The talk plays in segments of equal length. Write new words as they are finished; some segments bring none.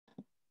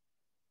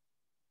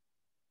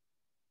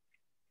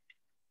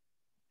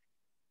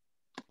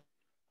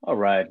All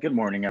right, good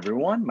morning,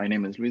 everyone. My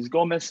name is Luis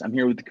Gomez. I'm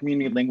here with the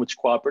Community Language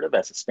Cooperative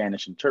as a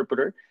Spanish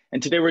interpreter.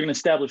 And today we're going to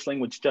establish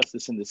language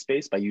justice in this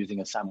space by using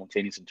a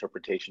simultaneous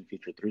interpretation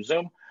feature through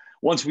Zoom.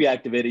 Once we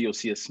activate it, you'll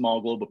see a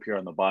small globe appear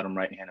on the bottom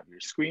right hand of your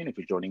screen if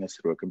you're joining us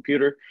through a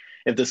computer.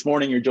 If this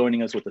morning you're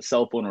joining us with a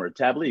cell phone or a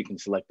tablet, you can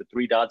select the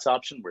three dots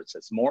option where it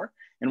says more.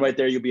 And right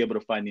there, you'll be able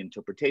to find the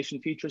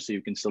interpretation feature. So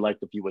you can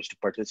select if you wish to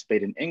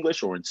participate in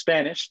English or in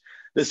Spanish.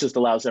 This just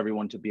allows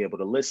everyone to be able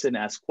to listen,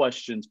 ask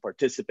questions,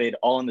 participate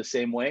all in the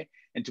same way,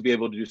 and to be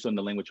able to do so in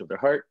the language of their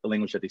heart, the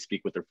language that they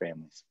speak with their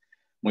families.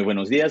 Muy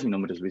buenos días, mi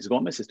nombre es Luis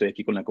Gómez, estoy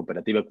aquí con la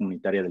Cooperativa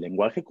Comunitaria de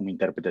Lenguaje como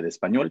intérprete de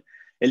español.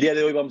 El día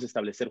de hoy vamos a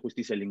establecer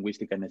justicia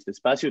lingüística en este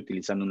espacio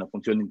utilizando una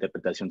función de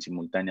interpretación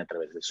simultánea a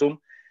través de Zoom.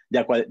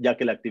 Ya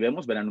que la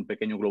activemos, verán un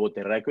pequeño globo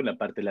terráqueo en la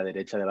parte de la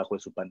derecha de abajo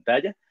de su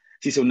pantalla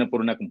si se une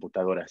por una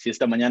computadora. Si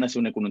esta mañana se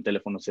une con un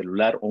teléfono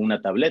celular o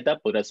una tableta,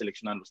 podrá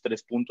seleccionar los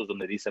tres puntos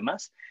donde dice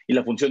más y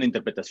la función de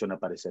interpretación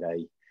aparecerá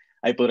ahí.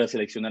 Ahí podrá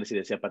seleccionar si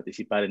desea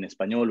participar en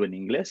español o en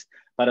inglés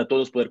para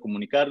todos poder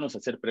comunicarnos,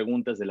 hacer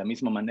preguntas de la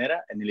misma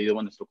manera en el idioma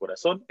de nuestro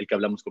corazón, el que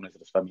hablamos con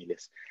nuestras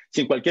familias.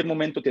 Si en cualquier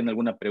momento tiene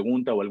alguna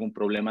pregunta o algún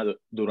problema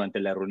durante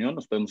la reunión,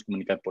 nos podemos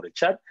comunicar por el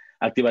chat,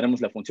 activaremos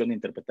la función de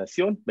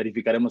interpretación,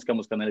 verificaremos que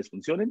ambos canales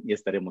funcionen y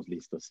estaremos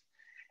listos.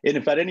 And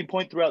if at any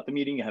point throughout the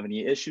meeting you have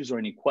any issues or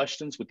any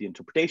questions with the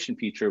interpretation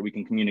feature, we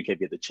can communicate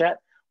via the chat.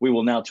 We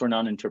will now turn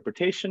on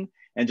interpretation,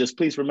 and just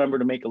please remember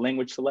to make a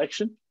language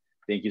selection.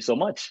 Thank you so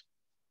much.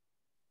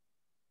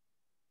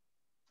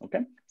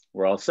 Okay,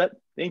 we're all set.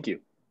 Thank you.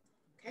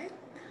 Okay.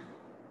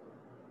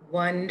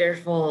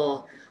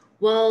 Wonderful.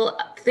 Well,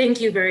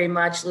 thank you very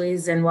much,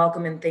 Luis, and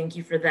welcome and thank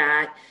you for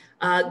that.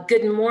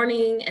 Good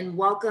morning and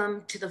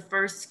welcome to the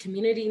first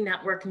community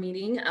network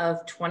meeting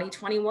of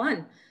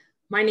 2021.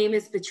 My name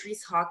is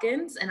Patrice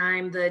Hawkins, and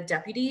I'm the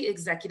Deputy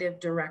Executive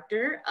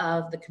Director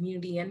of the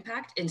Community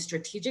Impact and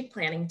Strategic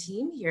Planning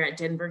team here at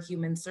Denver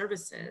Human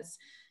Services.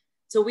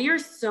 So we are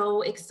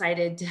so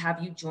excited to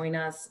have you join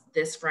us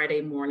this Friday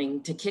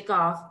morning to kick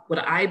off what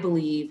I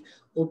believe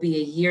will be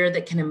a year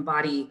that can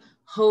embody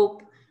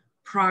hope,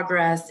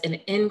 progress,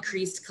 and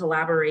increased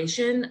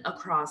collaboration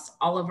across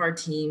all of our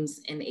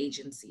teams and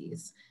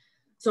agencies.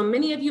 So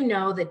many of you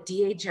know that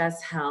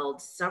DHS held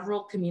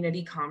several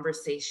community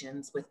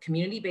conversations with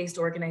community-based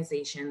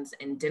organizations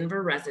and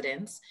Denver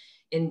residents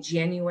in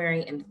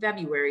January and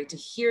February to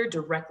hear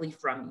directly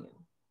from you.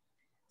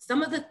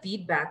 Some of the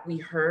feedback we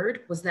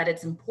heard was that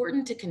it's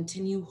important to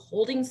continue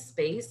holding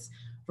space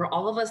for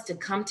all of us to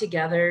come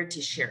together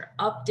to share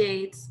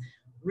updates,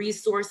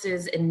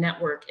 resources, and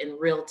network in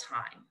real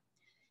time.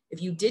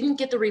 If you didn't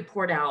get the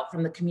report out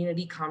from the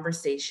community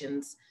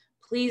conversations,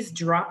 please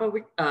drop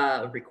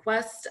a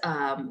request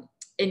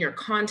in your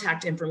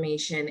contact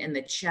information in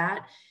the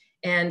chat,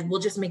 and we'll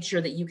just make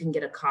sure that you can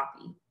get a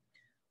copy.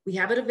 We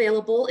have it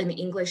available in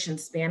English and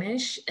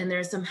Spanish, and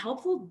there's some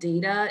helpful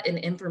data and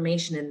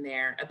information in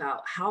there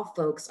about how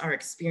folks are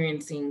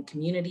experiencing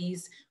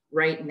communities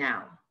right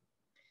now.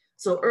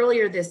 So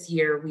earlier this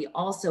year, we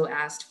also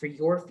asked for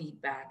your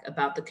feedback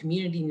about the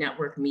community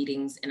network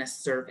meetings in a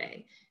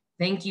survey.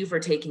 Thank you for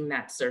taking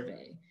that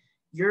survey.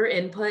 Your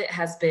input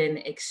has been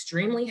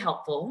extremely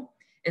helpful,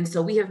 and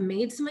so we have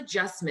made some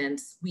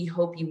adjustments we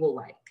hope you will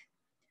like.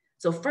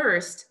 So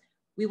first,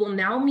 we will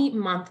now meet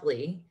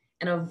monthly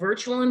in a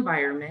virtual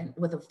environment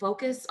with a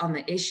focus on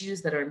the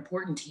issues that are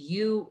important to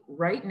you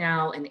right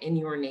now and in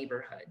your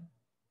neighborhood.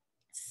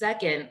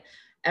 Second,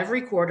 every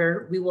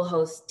quarter, we will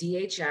host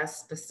DHS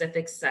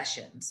specific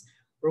sessions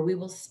where we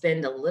will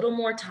spend a little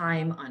more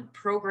time on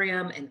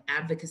program and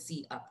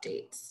advocacy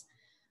updates.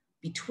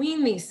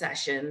 Between these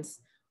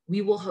sessions,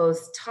 we will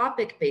host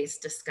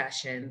topic-based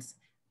discussions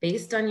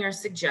based on your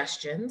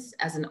suggestions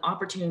as an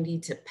opportunity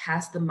to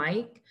pass the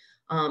mic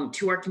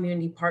to our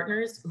community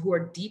partners who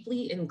are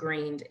deeply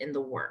ingrained in the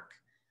work.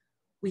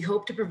 We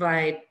hope to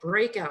provide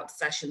breakout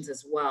sessions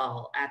as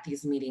well at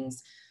these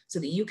meetings so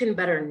that you can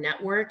better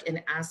network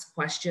and ask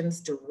questions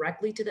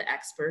directly to the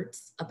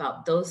experts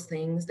about those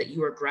things that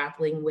you are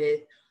grappling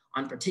with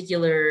on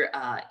particular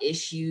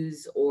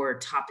issues or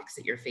topics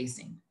that you're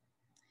facing.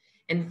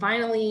 And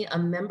finally, a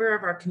member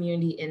of our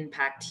community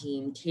impact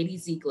team, Katie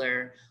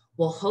Ziegler,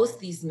 will host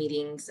these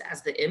meetings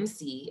as the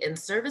MC and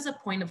serve as a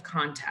point of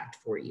contact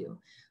for you.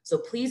 So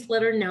please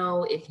let her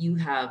know if you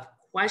have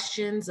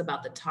questions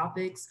about the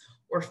topics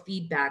or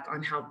feedback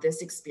on how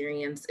this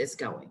experience is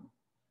going.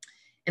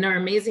 And our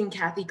amazing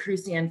Kathy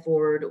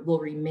Crucian-Ford will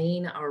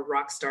remain our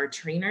rockstar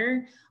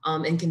trainer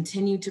and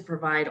continue to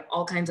provide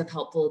all kinds of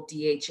helpful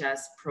DHS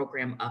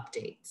program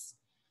updates.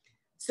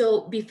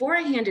 So before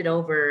I hand it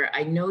over,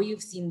 I know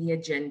you've seen the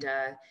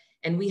agenda,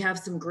 and we have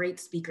some great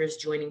speakers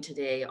joining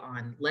today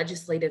on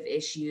legislative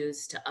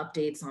issues to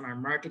updates on our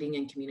marketing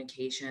and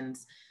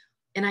communications.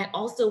 And I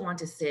also want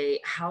to say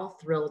how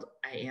thrilled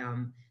I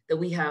am that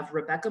we have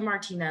Rebecca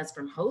Martinez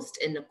from Host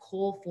and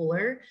Nicole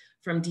Fuller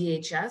from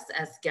DHS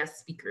as guest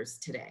speakers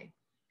today.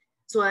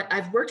 So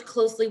I've worked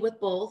closely with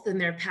both, and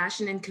their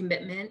passion and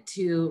commitment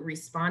to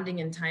responding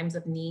in times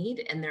of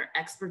need and their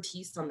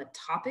expertise on the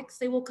topics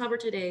they will cover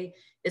today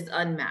is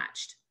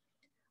unmatched.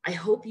 I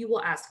hope you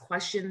will ask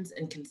questions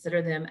and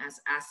consider them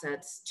as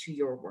assets to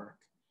your work.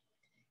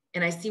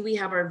 And I see we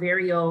have our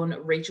very own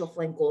Rachel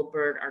Flynn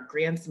Goldberg, our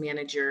grants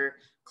manager,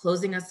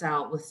 closing us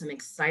out with some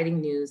exciting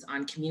news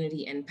on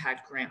community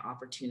impact grant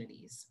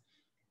opportunities.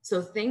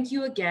 So thank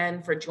you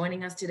again for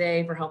joining us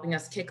today, for helping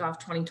us kick off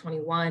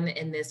 2021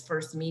 in this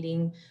first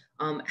meeting.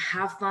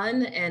 Have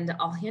fun, and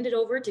I'll hand it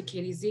over to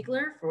Katie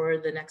Ziegler for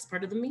the next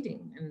part of the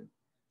meeting. And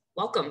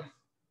welcome.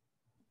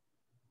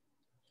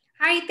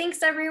 Hi,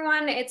 thanks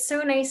everyone. It's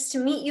so nice to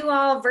meet you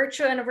all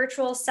in a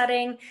virtual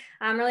setting.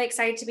 I'm really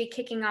excited to be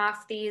kicking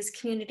off these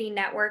community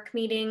network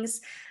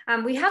meetings.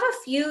 We have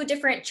a few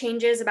different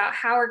changes about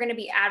how we're going to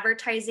be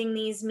advertising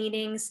these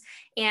meetings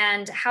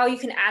and how you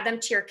can add them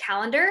to your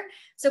calendar.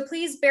 So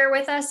please bear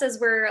with us as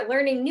we're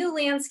learning new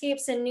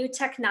landscapes and new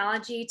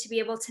technology to be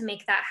able to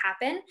make that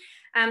happen.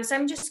 So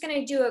I'm just going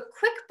to do a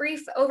quick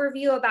brief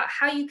overview about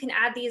how you can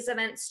add these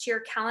events to your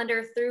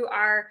calendar through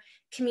our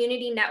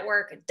community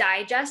network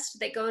digest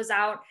that goes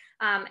out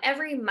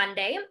every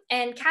Monday.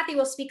 And Kathy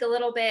will speak a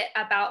little bit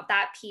about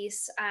that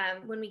piece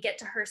when we get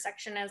to her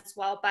section as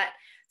well. But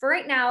for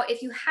right now,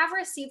 if you have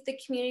received the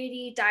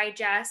community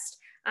digest,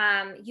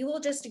 you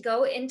will just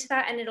go into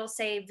that and it'll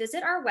say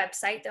visit our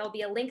website. There'll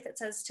be a link that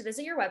says to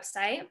visit your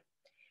website.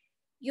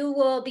 You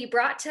will be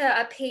brought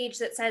to a page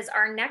that says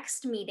our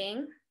next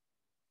meeting.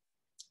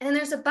 And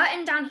there's a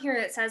button down here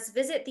that says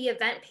visit the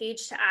event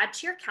page to add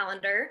to your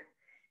calendar.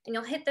 And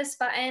you'll hit this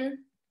button.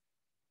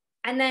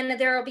 And then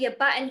there will be a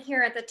button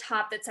here at the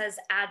top that says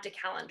add to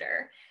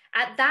calendar.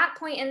 At that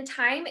point in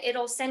time,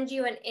 it'll send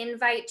you an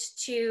invite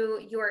to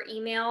your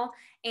email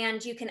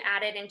and you can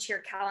add it into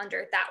your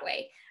calendar that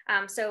way.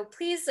 So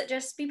please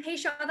just be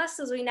patient with us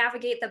as we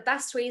navigate the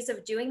best ways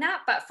of doing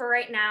that. But for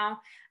right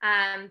now,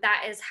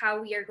 that is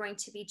how we are going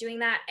to be doing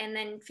that. And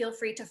then feel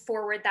free to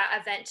forward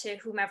that event to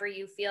whomever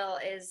you feel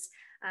is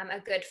a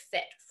good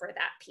fit for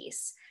that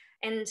piece.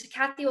 And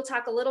Kathy will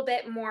talk a little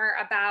bit more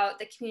about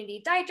the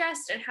community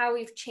digest and how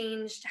we've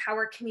changed how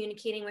we're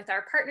communicating with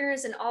our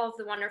partners and all of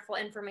the wonderful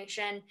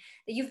information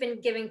that you've been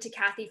giving to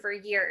Kathy for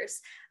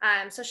years.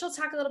 So she'll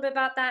talk a little bit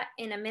about that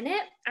in a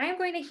minute. I am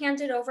going to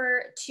hand it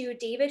over to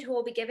David, who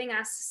will be giving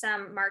us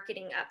some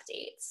marketing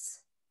updates.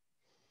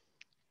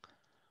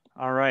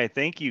 All right,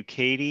 thank you,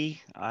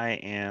 Katie.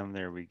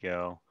 There we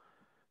go.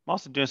 I'm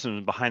also doing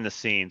some behind the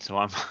scenes, so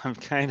I'm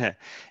kind of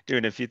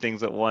doing a few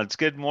things at once.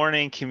 Good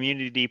morning,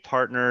 community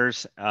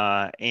partners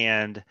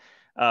and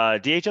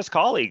DHS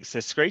colleagues.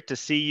 It's great to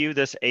see you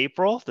this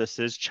April. This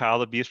is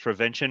Child Abuse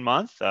Prevention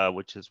Month,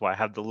 which is why I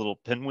have the little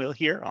pinwheel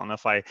here. I don't know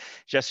if I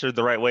gestured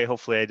the right way.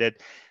 Hopefully I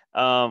did.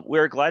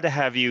 We're glad to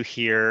have you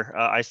here.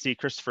 I see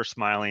Christopher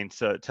smiling,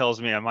 so it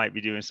tells me I might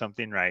be doing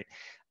something right.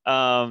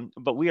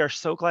 But we are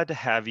so glad to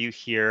have you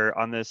here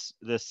on this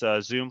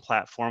Zoom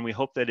platform. We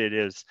hope that it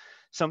is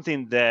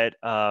something that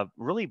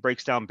really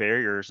breaks down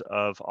barriers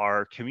of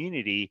our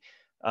community,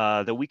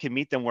 that we can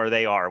meet them where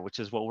they are, which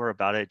is what we're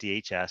about at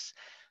DHS.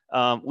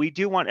 We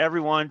do want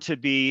everyone to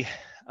be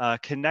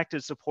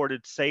connected,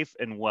 supported, safe,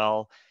 and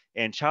well,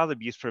 and Child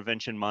Abuse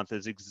Prevention Month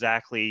is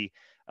exactly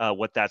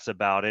what that's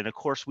about. And of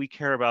course, we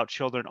care about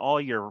children all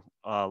year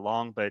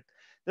long, but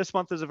this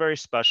month is a very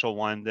special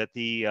one that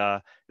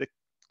the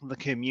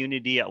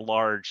community at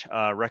large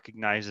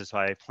recognizes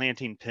by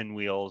planting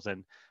pinwheels.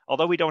 And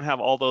although we don't have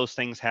all those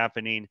things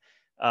happening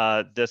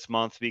this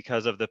month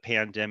because of the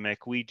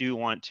pandemic, we do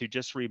want to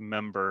just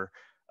remember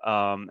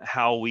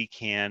how we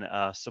can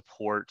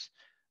support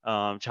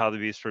child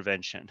abuse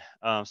prevention.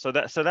 So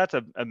that's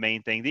a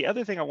main thing. The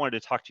other thing I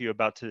wanted to talk to you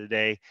about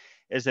today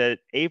is that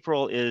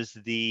April is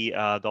the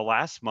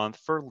last month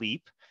for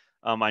LEAP.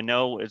 I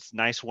know it's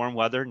nice warm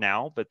weather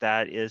now, but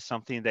that is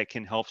something that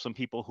can help some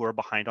people who are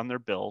behind on their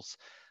bills,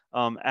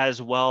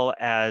 as well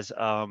as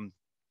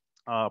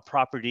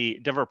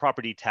Denver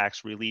Property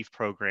Tax Relief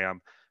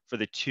Program for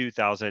the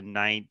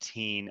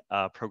 2019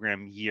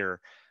 program year.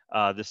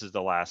 This is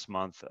the last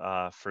month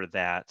for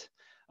that.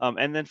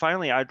 And then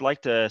finally, I'd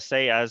like to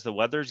say, as the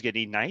weather's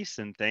getting nice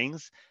and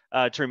things,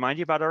 to remind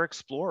you about our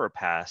Explorer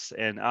Pass.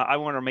 And I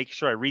want to make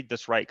sure I read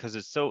this right because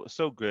it's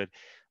so good.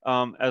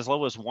 As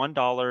low as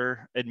 $1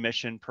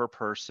 admission per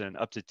person,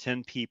 up to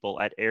 10 people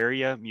at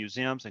area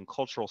museums and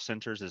cultural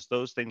centers, as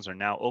those things are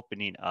now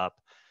opening up.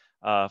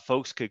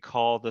 Folks could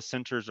call the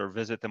centers or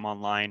visit them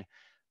online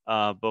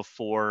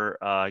before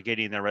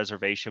getting their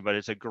reservation, but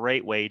it's a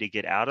great way to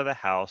get out of the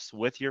house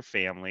with your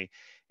family.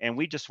 And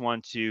we just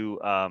want to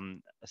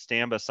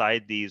stand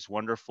beside these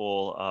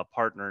wonderful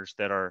partners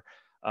that are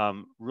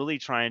really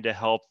trying to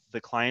help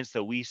the clients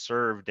that we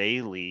serve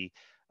daily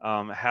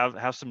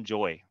have some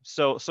joy.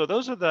 So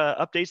those are the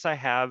updates I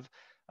have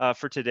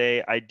for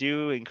today. I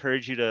do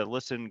encourage you to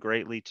listen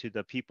greatly to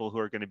the people who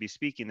are going to be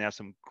speaking. They have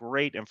some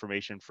great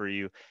information for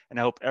you, and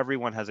I hope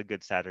everyone has a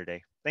good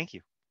Saturday. Thank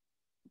you.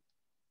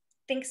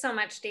 Thanks so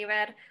much,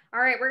 David. All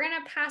right, we're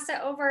going to pass it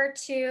over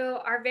to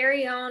our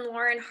very own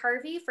Lauren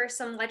Harvey for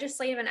some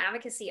legislative and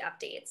advocacy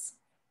updates.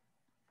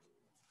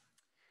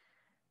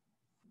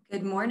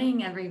 Good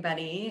morning,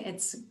 everybody.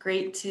 It's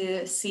great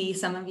to see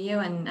some of you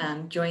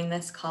and join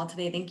this call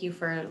today. Thank you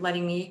for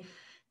letting me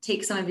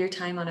take some of your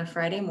time on a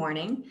Friday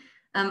morning.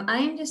 I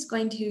am just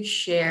going to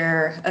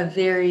share a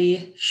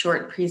very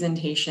short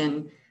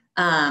presentation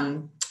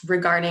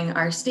regarding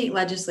our state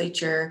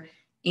legislature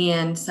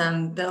and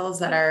some bills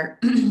that are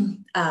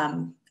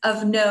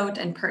of note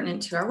and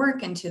pertinent to our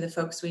work and to the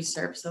folks we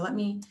serve. So let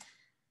me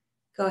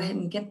go ahead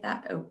and get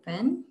that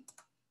open.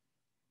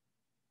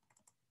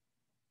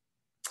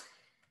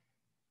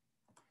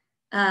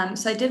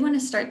 So I did want to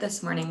start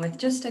this morning with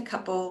just a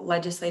couple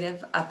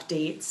legislative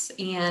updates.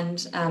 And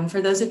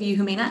for those of you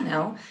who may not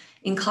know,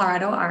 in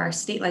Colorado, our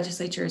state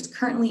legislature is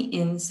currently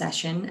in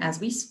session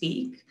as we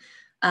speak.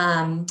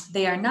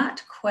 They are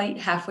not quite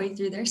halfway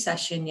through their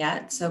session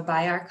yet. So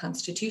by our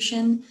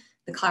constitution,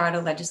 the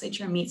Colorado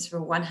legislature meets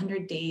for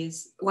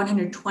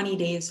 120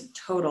 days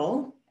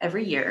total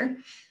every year.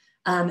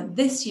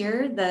 This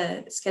year,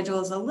 the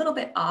schedule is a little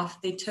bit off.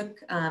 They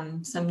took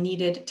some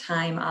needed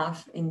time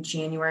off in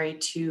January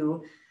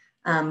to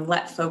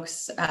let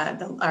folks,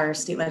 our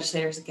state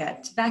legislators,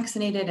 get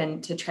vaccinated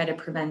and to try to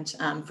prevent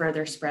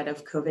further spread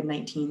of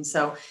COVID-19.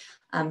 So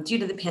due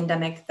to the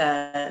pandemic,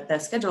 the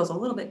schedule is a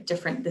little bit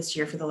different this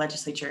year for the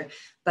legislature,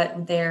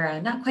 but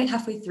they're not quite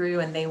halfway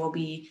through, and they will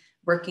be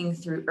working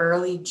through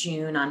early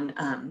June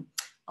on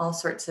all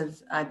sorts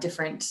of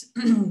different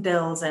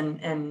bills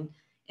and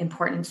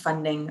important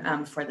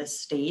funding for the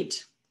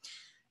state.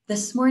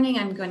 This morning,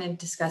 I'm going to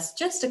discuss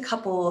just a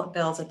couple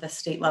bills at the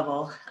state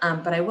level,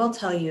 but I will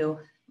tell you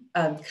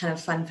a kind of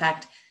fun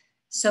fact.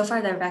 So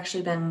far, there have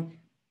actually been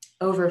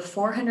over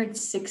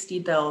 460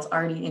 bills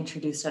already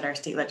introduced at our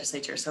state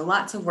legislature. So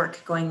lots of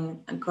work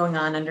going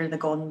on under the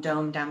Golden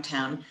Dome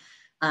downtown.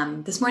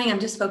 This morning, I'm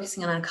just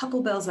focusing on a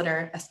couple bills that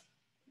are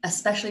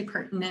especially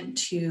pertinent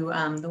to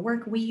the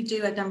work we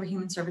do at Denver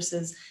Human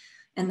Services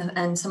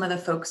and some of the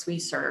folks we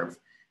serve.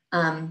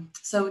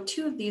 So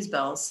two of these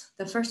bills,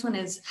 the first one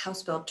is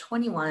House Bill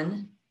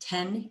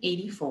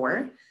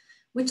 21-1084,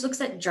 which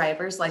looks at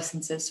driver's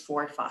licenses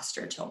for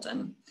foster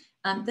children.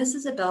 This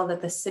is a bill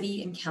that the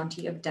city and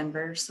county of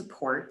Denver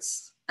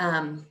supports.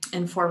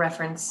 And for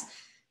reference,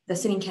 the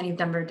city and county of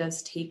Denver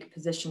does take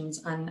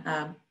positions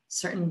on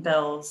certain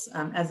bills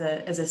as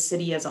a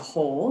city as a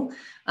whole.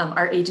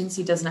 Our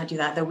agency does not do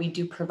that, though we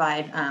do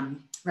provide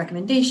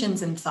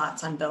recommendations and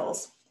thoughts on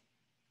bills.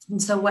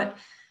 And so what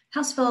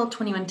House Bill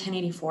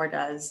 21-1084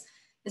 does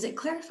is it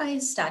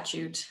clarifies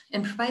statute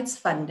and provides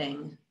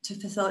funding to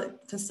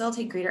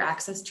facilitate greater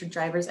access to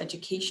driver's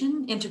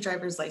education and to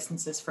driver's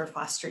licenses for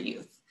foster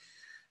youth.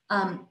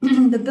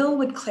 The bill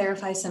would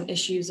clarify some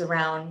issues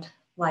around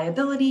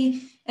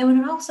liability and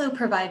would also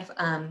provide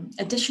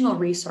additional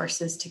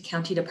resources to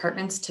county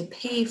departments to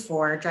pay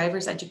for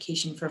driver's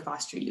education for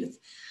foster youth.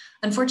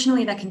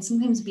 Unfortunately, that can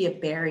sometimes be a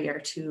barrier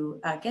to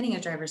getting a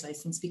driver's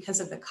license because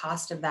of the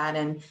cost of that,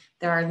 and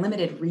there are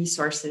limited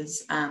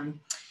resources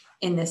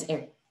in this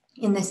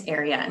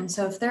area. And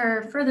so if there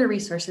are further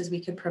resources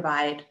we could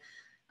provide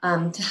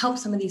to help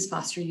some of these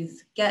foster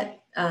youth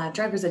get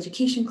driver's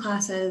education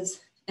classes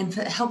and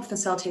help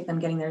facilitate them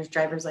getting their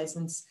driver's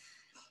license,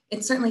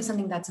 it's certainly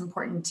something that's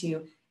important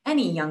to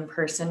any young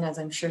person, as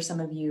I'm sure some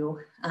of you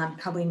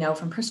probably know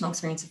from personal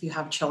experience if you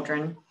have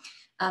children.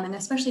 And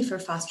especially for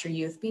foster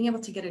youth, being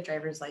able to get a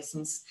driver's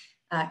license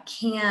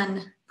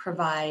can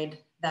provide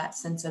that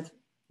sense of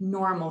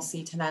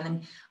normalcy to them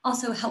and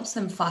also helps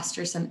them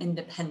foster some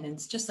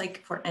independence, just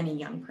like for any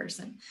young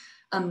person.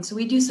 So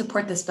we do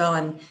support this bill,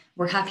 and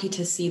we're happy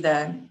to see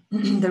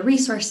the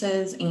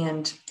resources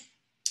and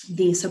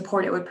the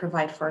support it would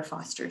provide for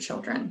foster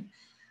children.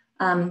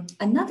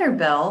 Another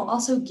bill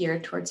also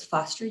geared towards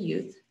foster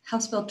youth,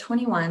 House Bill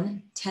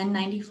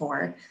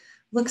 21-1094,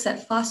 looks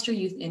at foster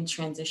youth in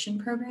transition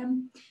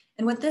program.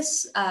 And what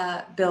this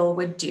bill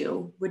would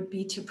do would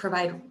be to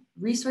provide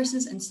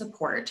resources and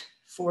support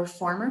for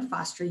former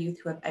foster youth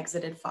who have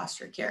exited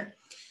foster care.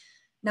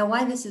 Now,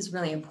 why this is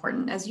really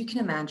important, as you can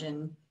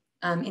imagine,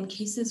 in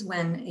cases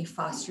when a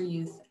foster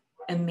youth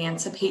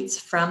emancipates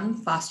from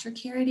foster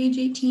care at age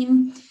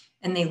 18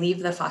 and they leave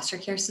the foster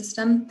care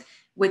system,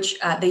 which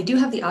they do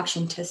have the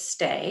option to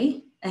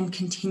stay and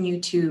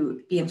continue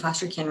to be in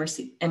foster care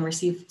and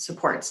receive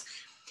supports.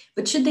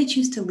 But should they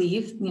choose to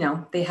leave,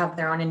 they have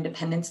their own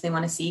independence they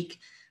want to seek.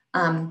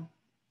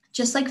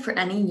 Just like for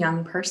any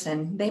young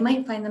person, they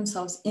might find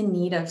themselves in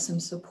need of some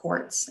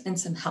supports and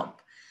some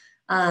help.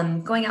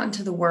 Going out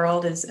into the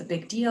world is a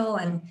big deal.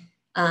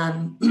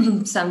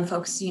 And some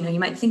folks, you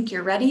might think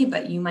you're ready,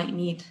 but you might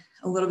need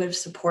a little bit of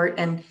support.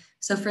 And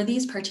so for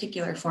these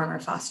particular former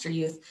foster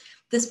youth,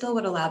 this bill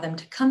would allow them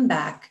to come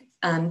back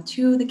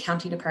to the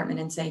county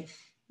department and say,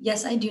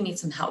 yes, I do need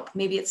some help.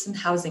 Maybe it's some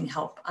housing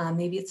help.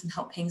 Maybe it's some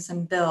help paying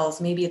some bills.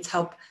 Maybe it's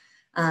help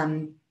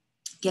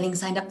getting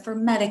signed up for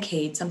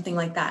Medicaid, something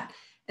like that.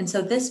 And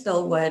so this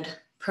bill would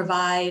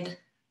provide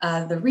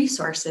the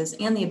resources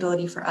and the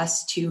ability for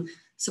us to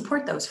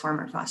support those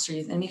former foster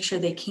youth and make sure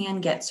they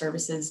can get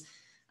services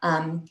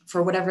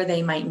for whatever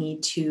they might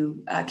need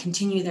to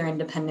continue their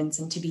independence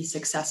and to be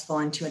successful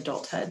into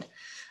adulthood.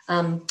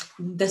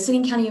 The City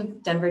and County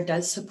of Denver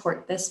does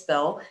support this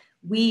bill.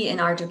 we in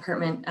our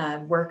department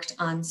worked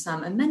on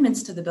some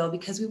amendments to the bill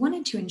because we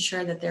wanted to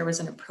ensure that there was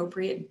an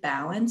appropriate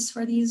balance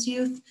for these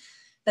youth,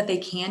 that they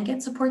can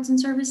get supports and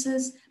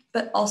services,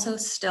 but also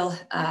still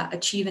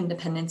achieve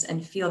independence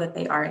and feel that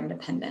they are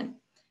independent.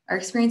 Our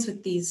experience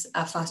with these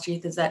foster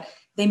youth is that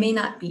they may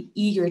not be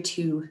eager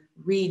to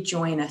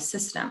rejoin a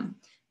system,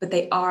 but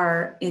they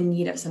are in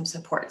need of some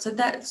support.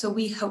 So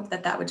we hope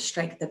that that would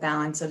strike the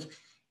balance of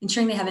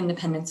ensuring they have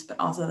independence, but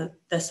also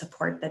the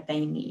support that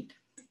they need.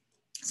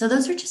 So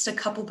those are just a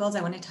couple bills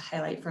I wanted to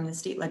highlight from the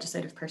state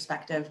legislative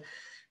perspective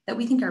that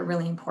we think are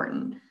really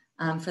important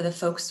for the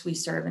folks we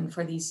serve and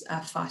for these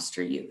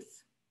foster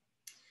youth.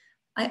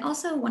 I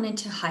also wanted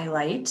to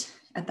highlight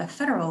at the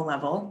federal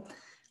level,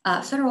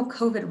 federal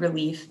COVID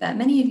relief that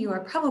many of you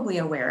are probably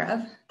aware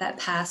of that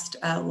passed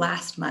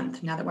last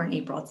month. Now that we're in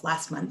April, it's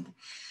last month.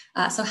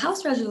 So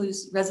House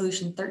Resolution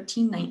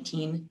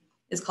 1319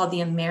 is called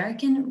the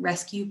American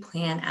Rescue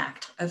Plan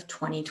Act of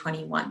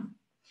 2021.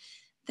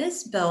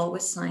 This bill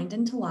was signed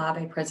into law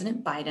by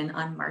President Biden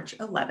on March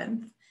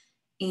 11th,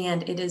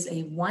 and it is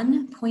a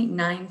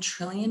 $1.9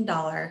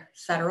 trillion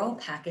federal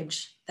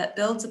package that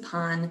builds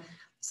upon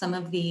some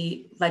of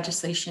the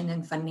legislation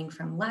and funding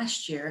from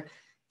last year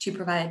to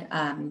provide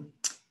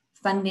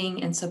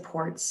funding and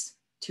supports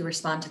to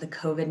respond to the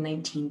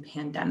COVID-19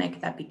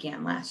 pandemic that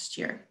began last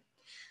year.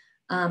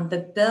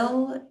 The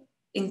bill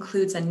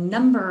includes a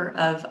number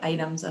of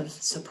items of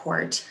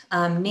support.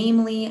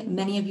 Namely,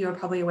 many of you are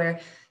probably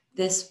aware,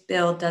 this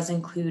bill does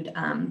include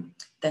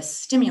the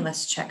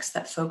stimulus checks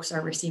that folks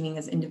are receiving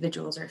as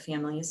individuals or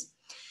families.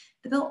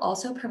 The bill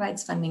also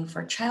provides funding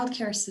for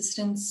childcare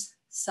assistance,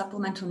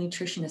 supplemental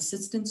nutrition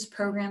assistance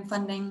program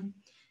funding,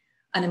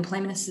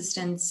 unemployment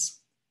assistance,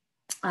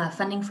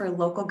 funding for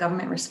local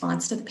government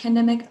response to the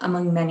pandemic,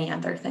 among many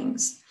other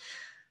things.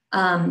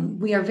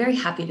 We are very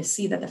happy to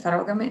see that the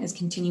federal government is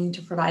continuing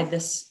to provide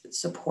this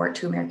support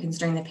to Americans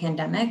during the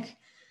pandemic.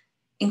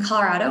 In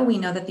Colorado, we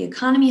know that the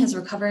economy has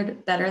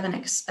recovered better than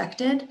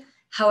expected.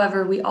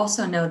 However, we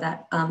also know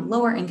that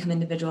lower income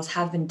individuals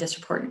have been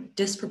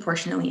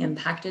disproportionately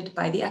impacted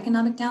by the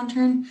economic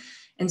downturn.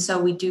 And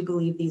so we do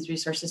believe these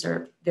resources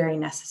are very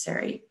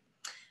necessary.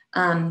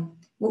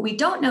 What we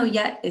don't know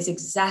yet is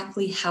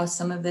exactly how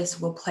some of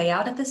this will play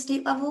out at the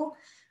state level.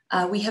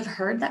 We have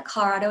heard that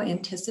Colorado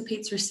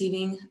anticipates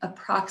receiving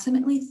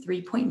approximately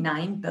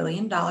 $3.9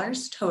 billion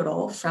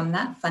total from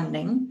that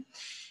funding,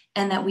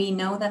 and that we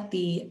know that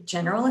the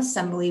General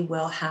Assembly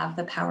will have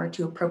the power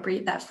to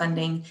appropriate that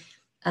funding,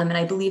 and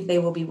I believe they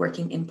will be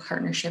working in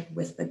partnership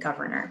with the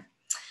governor.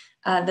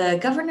 The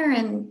governor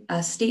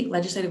and state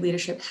legislative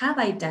leadership have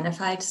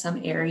identified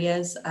some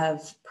areas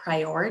of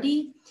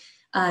priority,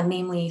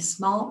 namely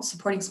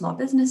supporting small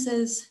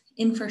businesses,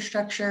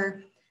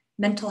 infrastructure,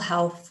 mental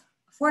health,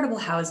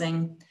 affordable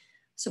housing,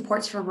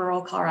 supports for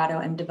rural Colorado,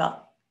 and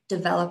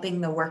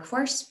developing the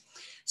workforce.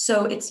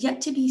 So it's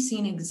yet to be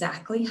seen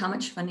exactly how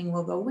much funding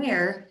will go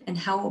where and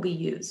how it will be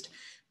used.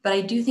 But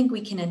I do think we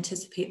can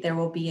anticipate there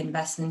will be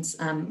investments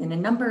in a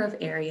number of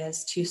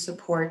areas to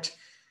support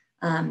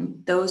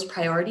those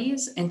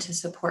priorities and to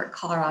support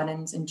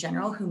Coloradans in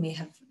general who may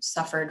have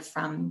suffered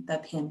from the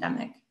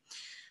pandemic.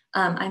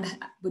 I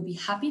would be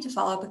happy to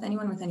follow up with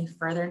anyone with any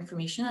further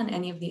information on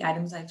any of the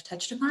items I've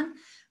touched upon,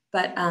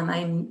 but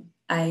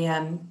I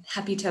am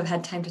happy to have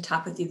had time to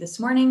talk with you this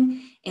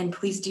morning, and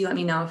please do let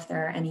me know if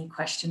there are any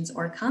questions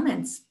or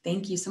comments.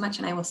 Thank you so much,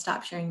 and I will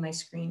stop sharing my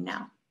screen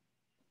now.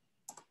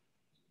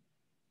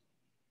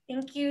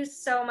 Thank you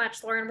so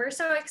much, Lauren. We're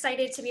so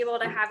excited to be able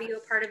to have you a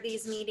part of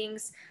these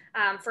meetings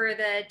for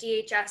the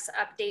DHS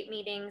update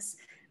meetings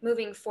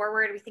moving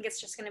forward. We think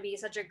it's just going to be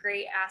such a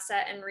great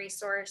asset and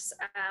resource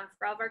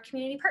for all of our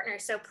community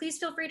partners. So please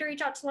feel free to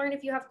reach out to Lauren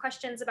if you have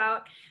questions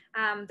about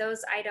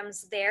those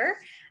items there.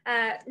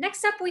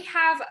 Next up, we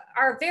have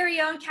our very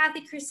own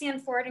Kathy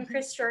Cruikshank-Ford and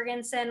Chris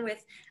Jorgensen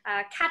with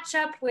Catch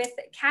Up with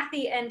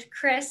Kathy and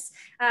Chris.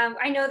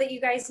 I know that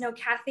you guys know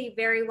Kathy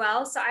very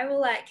well, so I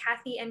will let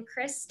Kathy and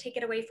Chris take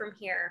it away from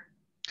here.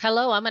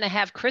 Hello, I'm going to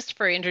have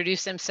Christopher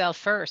introduce himself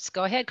first.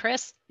 Go ahead,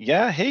 Chris.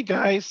 Yeah, hey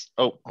guys.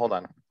 Oh, hold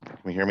on. Can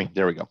you hear me?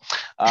 There we go.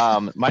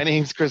 My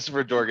name's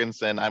Christopher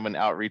Jorgensen. I'm an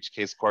outreach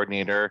case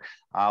coordinator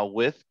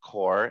with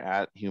CORE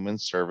at Human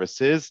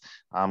Services.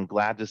 I'm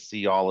glad to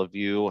see all of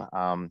you.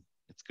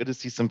 It's good to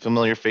see some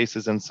familiar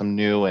faces and some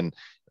new, and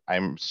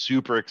I'm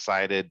super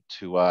excited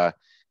to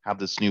have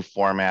this new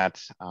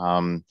format.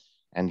 And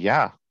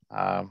yeah,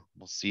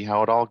 we'll see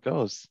how it all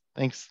goes.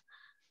 Thanks.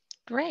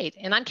 Great.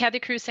 And I'm Kathy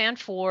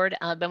Cruikshank-Ford.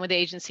 I've been with the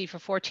agency for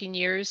 14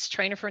 years,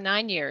 trainer for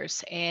 9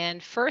 years.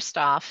 And first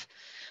off,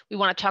 we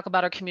want to talk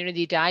about our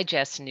Community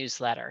Digest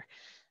newsletter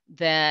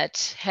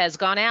that has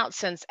gone out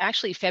since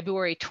actually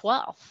February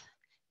 12th.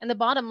 And the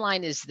bottom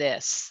line is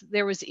this: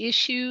 there was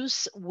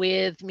issues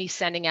with me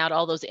sending out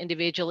all those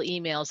individual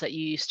emails that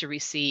you used to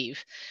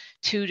receive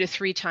 2 to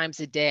 3 times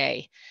a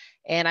day.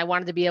 And I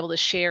wanted to be able to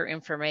share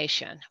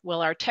information.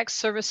 Well, our tech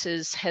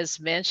services has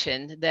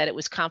mentioned that it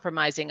was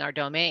compromising our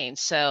domain.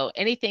 So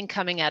anything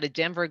coming out of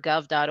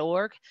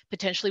denvergov.org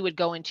potentially would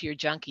go into your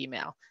junk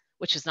email,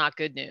 which is not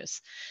good news.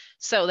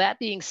 So that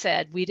being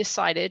said, we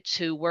decided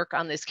to work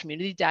on this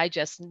Community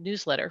Digest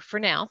newsletter for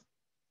now,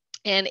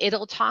 and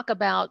it'll talk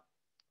about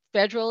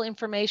federal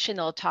information,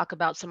 it'll talk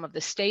about some of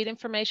the state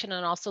information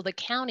and also the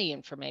county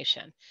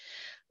information.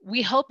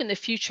 We hope in the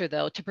future,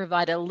 though, to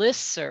provide a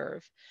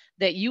listserv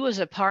that you as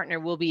a partner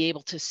will be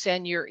able to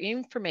send your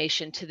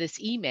information to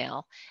this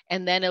email,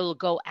 and then it will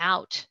go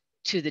out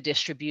to the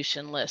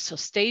distribution list. So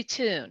stay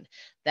tuned.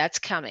 That's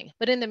coming.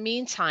 But in the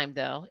meantime,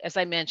 though, as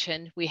I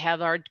mentioned, we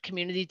have our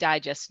Community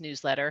Digest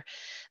newsletter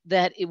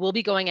that it will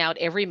be going out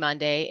every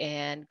Monday.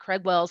 And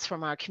Craig Wells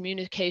from our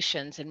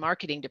communications and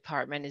marketing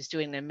department is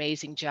doing an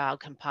amazing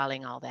job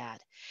compiling all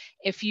that.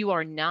 If you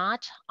are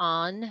not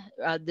on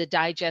the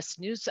Digest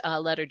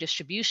newsletter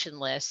distribution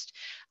list,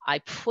 I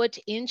put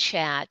in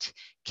chat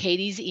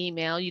Katie's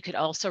email. You could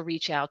also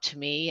reach out to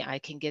me. I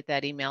can get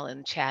that email in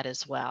the chat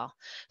as well.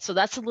 So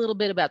that's a little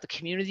bit about the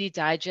Community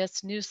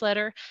Digest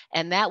newsletter,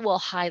 and that will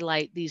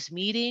highlight these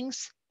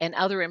meetings and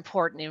other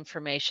important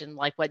information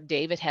like what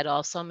David had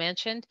also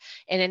mentioned,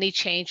 and any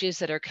changes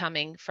that are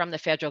coming from the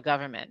federal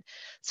government.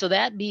 So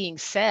that being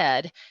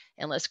said,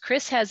 unless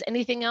Chris has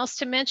anything else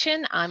to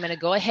mention, I'm going to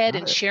go ahead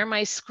and share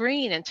my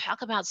screen and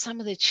talk about some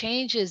of the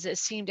changes that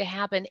seem to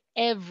happen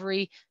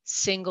every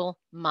single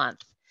month.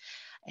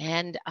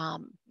 And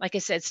like I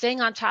said, staying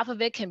on top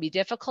of it can be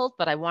difficult,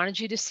 but I wanted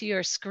you to see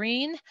our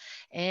screen.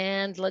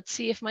 And let's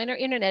see if my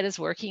internet is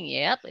working.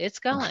 Yep, it's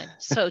going.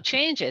 So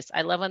changes.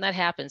 I love when that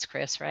happens,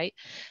 Chris, right?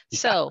 Yeah.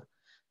 So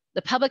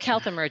the public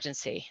health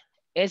emergency,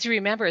 as you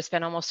remember, it's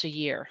been almost a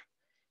year.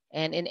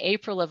 And in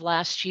April of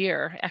last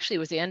year, actually it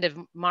was the end of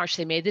March,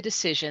 they made the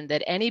decision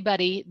that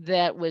anybody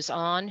that was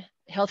on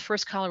Health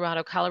First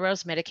Colorado,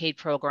 Colorado's Medicaid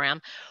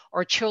program,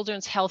 or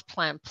Children's Health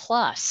Plan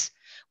Plus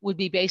would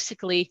be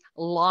basically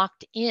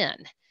locked in.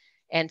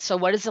 And so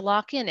what is a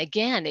lock in?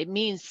 Again, it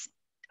means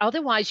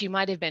otherwise you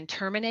might have been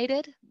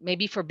terminated,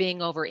 maybe for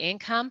being over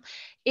income.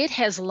 It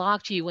has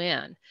locked you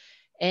in,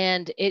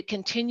 and it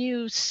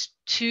continues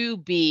to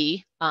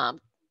be,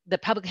 the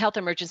public health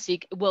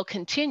emergency will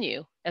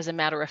continue. As a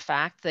matter of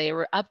fact, there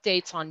were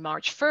updates on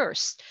March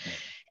 1st,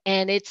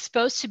 and it's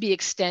supposed to be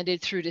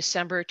extended through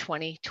December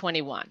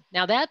 2021.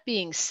 Now, that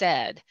being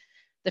said,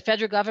 the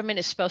federal government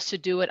is supposed to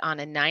do it on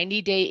a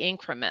 90-day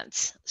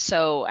increments.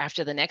 So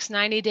after the next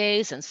 90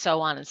 days and so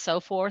on and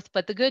so forth.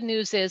 But the good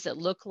news is it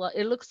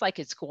looks like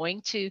it's going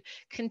to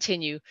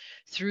continue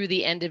through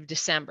the end of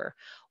December.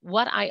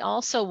 What I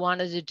also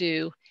wanted to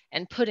do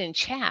and put in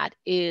chat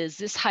is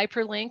this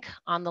hyperlink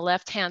on the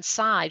left-hand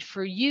side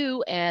for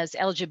you as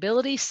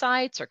eligibility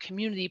sites or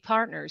community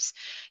partners.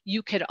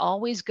 You could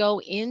always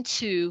go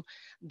into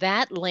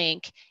that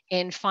link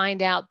and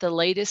find out the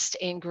latest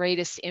and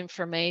greatest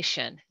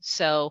information.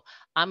 So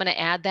I'm going to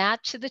add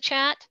that to the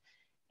chat,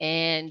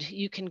 and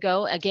you can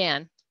go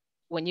again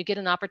when you get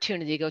an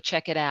opportunity, go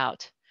check it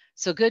out.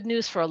 So good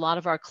news for a lot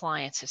of our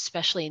clients,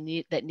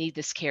 especially that need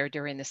this care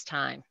during this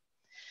time.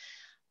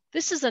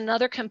 This is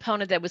another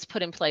component that was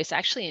put in place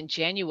actually in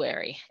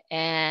January,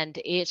 and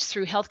it's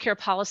through Healthcare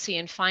Policy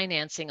and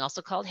Financing,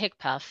 also called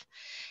HCPF,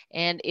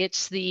 and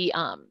it's the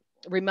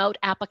remote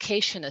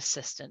application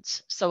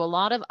assistance. So a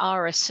lot of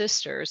our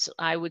assisters,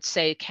 I would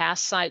say CAS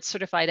sites,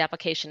 certified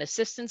application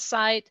assistance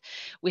site,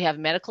 we have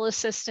medical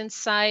assistance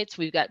sites,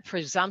 we've got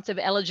presumptive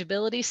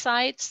eligibility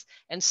sites,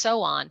 and so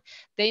on.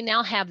 They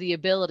now have the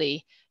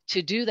ability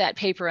to do that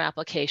paper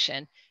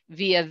application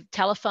via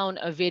telephone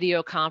or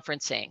video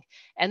conferencing.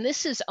 And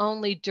this is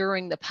only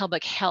during the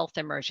public health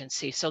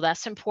emergency. So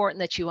that's important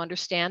that you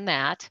understand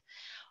that.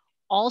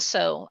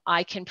 Also,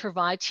 I can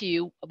provide to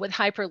you with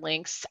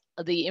hyperlinks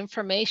the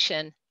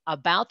information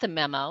about the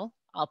memo.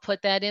 I'll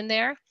put that in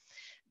there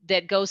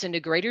that goes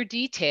into greater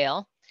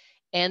detail.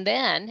 And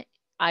then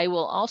I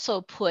will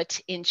also put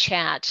in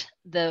chat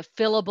the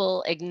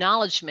fillable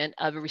acknowledgement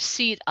of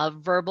receipt of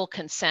verbal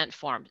consent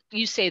form.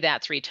 You say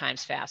that 3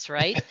 times fast,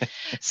 right?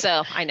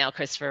 So I know,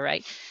 Christopher,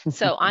 right?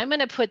 So I'm going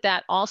to put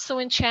that also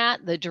in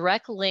chat, the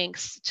direct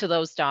links to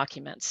those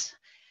documents.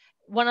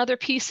 One other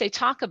piece they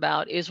talk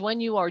about is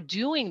when you are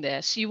doing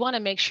this, you want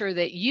to make sure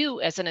that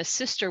you as an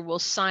assister will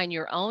sign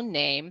your own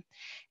name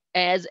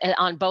as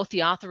on both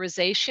the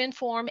authorization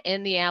form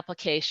and the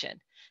application.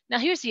 Now,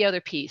 here's the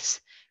other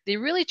piece. They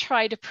really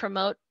try to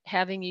promote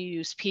having you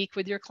use Peak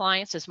with your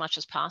clients as much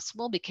as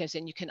possible, because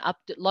then you can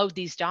upload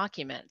these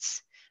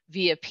documents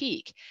via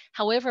Peak.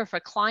 However, if a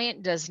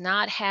client does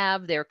not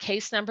have their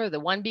case number, the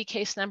 1B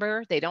case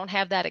number, they don't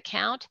have that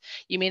account,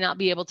 you may not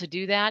be able to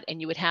do that,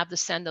 and you would have to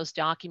send those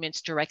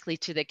documents directly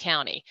to the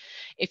county.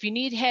 If you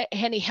need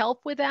any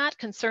help with that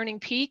concerning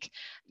Peak,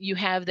 you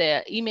have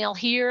the email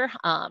here,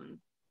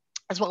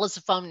 as well as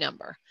the phone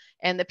number.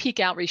 And the Peak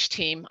outreach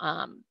team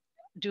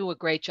do a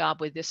great job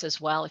with this as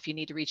well. If you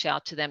need to reach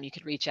out to them, you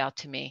could reach out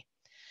to me.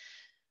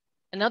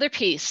 Another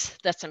piece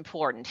that's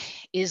important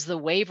is the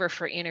waiver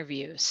for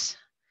interviews.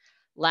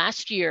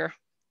 Last year,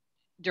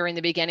 during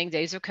the beginning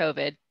days of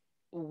COVID,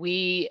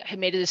 we had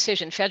made a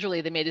decision,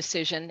 federally they made a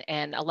decision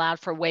and allowed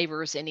for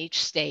waivers in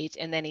each state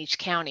and then each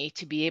county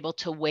to be able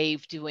to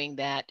waive doing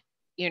that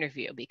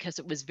interview because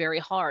it was very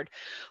hard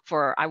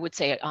for, I would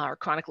say, our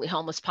chronically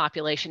homeless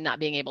population not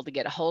being able to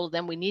get a hold of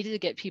them. We needed to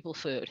get people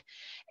food.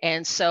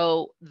 And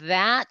so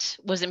that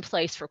was in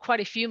place for quite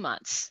a few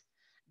months.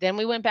 Then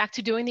we went back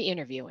to doing the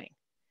interviewing.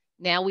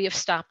 Now we have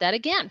stopped that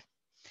again.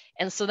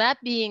 And so that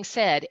being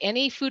said,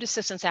 any food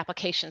assistance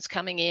applications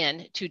coming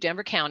in to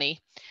Denver County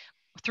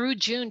through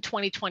June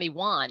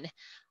 2021,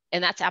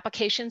 and that's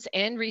applications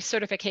and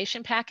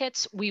recertification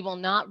packets, we will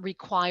not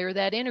require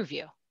that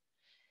interview.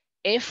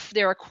 If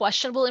there are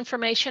questionable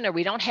information or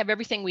we don't have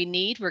everything we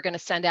need, we're going to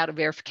send out a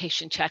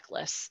verification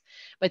checklist.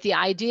 But the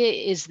idea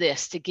is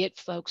this, to get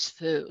folks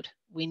food.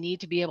 We need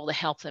to be able to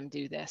help them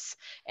do this.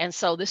 And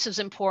so this is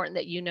important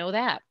that you know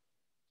that.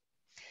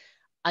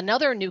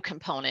 Another new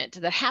component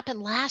that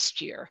happened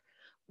last year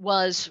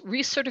was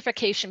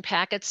recertification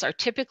packets are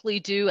typically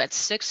due at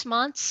 6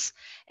 months.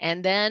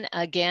 And then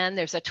again,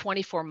 there's a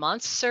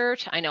 24-month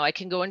cert. I know I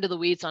can go into the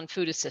weeds on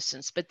food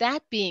assistance, but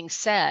that being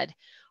said,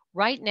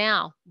 right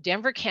now,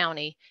 Denver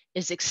County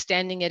is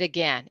extending it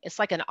again. It's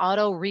like an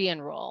auto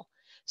re-enroll.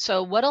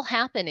 So what'll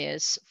happen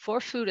is for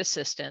food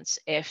assistance,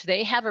 if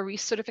they have a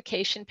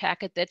recertification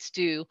packet that's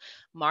due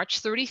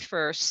March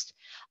 31st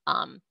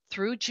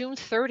through June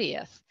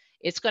 30th,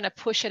 it's going to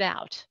push it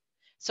out.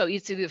 So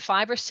it's either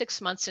 5 or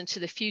 6 months into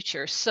the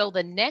future. So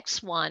the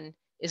next one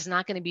is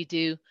not going to be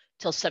due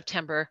till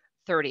September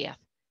 30th.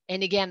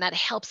 And again, that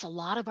helps a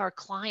lot of our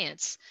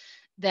clients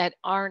that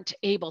aren't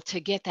able to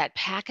get that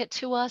packet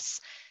to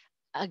us.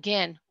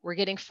 Again, we're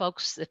getting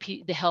folks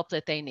the help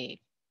that they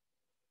need.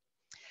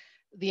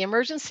 The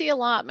emergency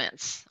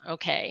allotments,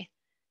 okay,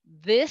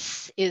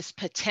 this is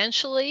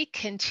potentially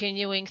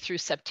continuing through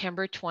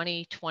September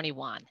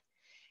 2021.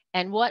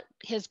 And what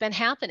has been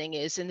happening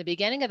is in the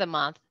beginning of the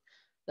month,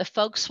 the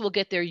folks will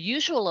get their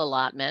usual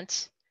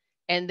allotment,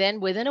 and then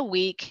within a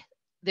week,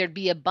 there'd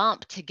be a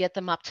bump to get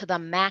them up to the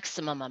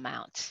maximum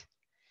amount.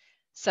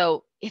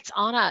 So it's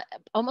on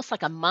almost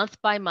like a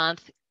month by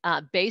month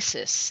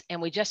basis.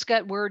 And we just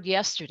got word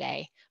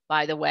yesterday,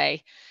 by the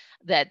way,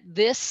 that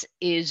this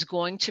is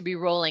going to be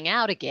rolling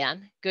out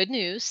again. Good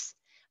news,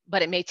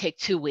 but it may take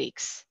 2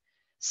 weeks.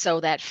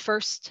 So that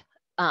first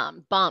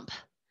bump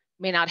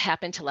may not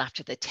happen till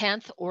after the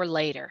 10th or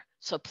later.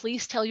 So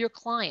please tell your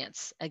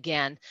clients,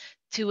 again,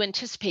 to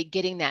anticipate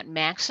getting that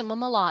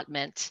maximum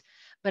allotment,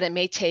 but it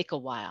may take a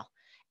while.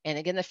 And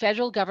again, the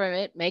federal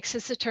government makes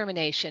this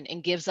determination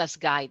and gives us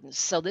guidance.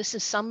 So this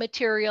is some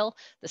material,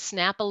 the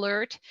SNAP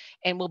alert,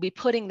 and we'll be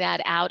putting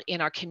that out in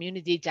our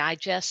community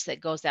digest that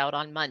goes out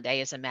on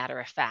Monday, as a matter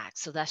of fact.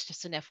 So that's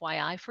just an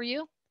FYI for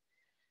you.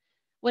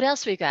 What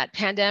else we got?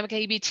 Pandemic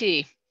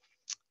EBT.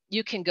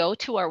 You can go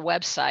to our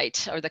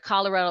website or the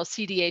Colorado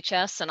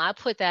CDHS, and I'll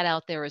put that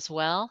out there as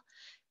well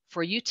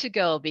for you to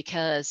go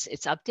because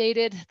it's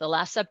updated. The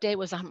last update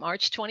was on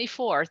March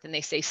 24th, and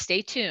they say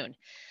stay tuned.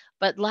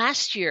 But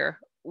last year,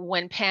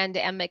 when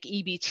pandemic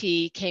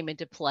EBT came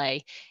into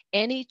play,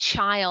 any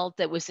child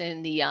that was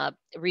in the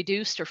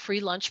reduced or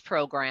free lunch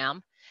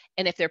program,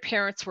 and if their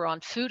parents were on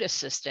food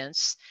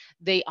assistance,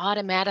 they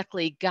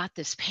automatically got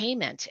this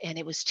payment, and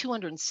it was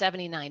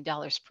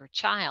 $279 per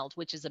child,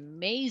 which is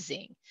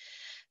amazing.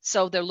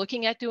 So they're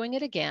looking at doing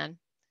it again,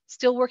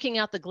 still working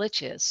out the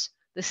glitches.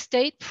 The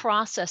state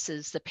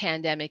processes the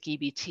pandemic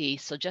EBT,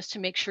 so just to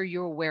make sure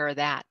you're aware of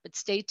that, but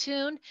stay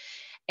tuned.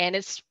 And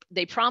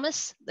they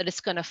promise that it's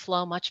going to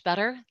flow much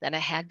better than it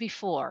had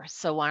before.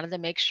 So wanted to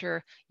make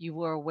sure you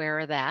were aware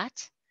of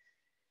that.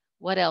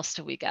 What else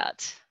do we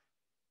got?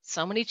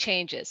 So many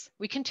changes.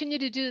 We continue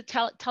to do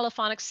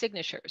telephonic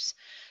signatures.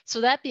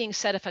 So that being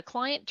said, if a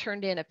client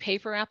turned in a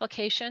paper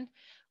application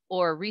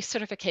or a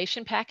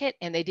recertification packet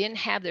and they didn't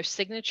have their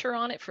signature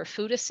on it for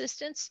food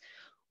assistance,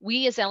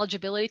 we as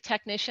eligibility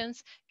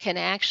technicians can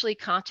actually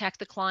contact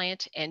the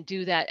client and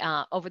do that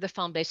over the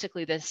phone,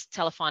 basically this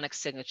telephonic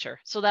signature.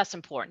 So that's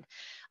important.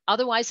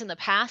 Otherwise, in the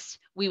past,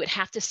 we would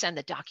have to send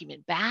the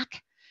document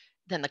back.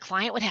 Then the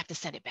client would have to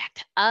send it back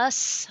to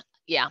us.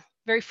 Yeah,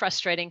 very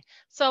frustrating.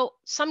 So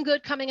some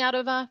good coming out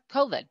of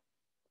COVID.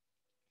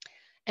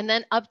 And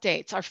then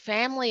updates. Our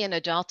Family and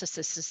Adult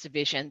Assistance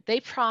Division, they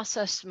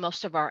processed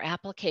most of our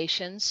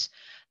applications,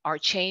 our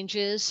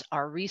changes,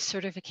 our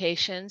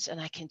recertifications,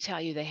 and I can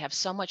tell you they have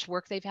so much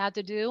work they've had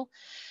to do.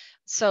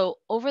 So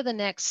over the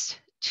next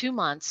 2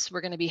 months,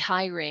 we're going to be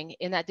hiring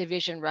in that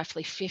division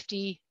roughly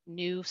 50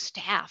 new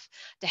staff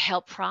to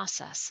help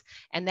process.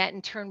 And that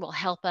in turn will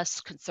help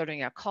us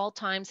concerning our call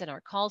times and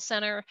our call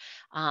center.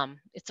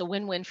 It's a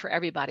win-win for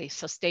everybody,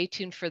 so stay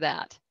tuned for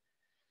that.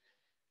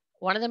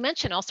 Wanted to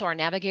mention also our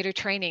navigator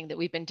training that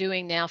we've been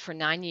doing now for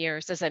 9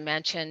 years. As I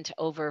mentioned,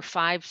 over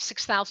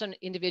 6,000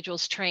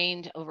 individuals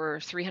trained,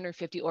 over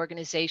 350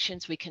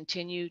 organizations. We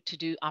continue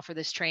to offer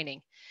this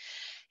training.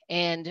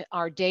 And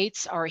our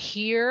dates are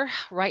here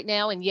right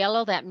now in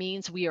yellow. That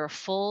means we are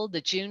full. The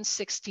June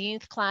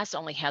 16th class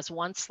only has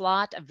 1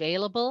 slot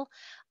available.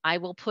 I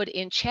will put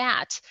in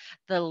chat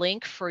the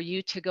link for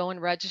you to go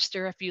and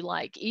register if you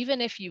like.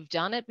 Even if you've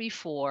done it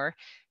before,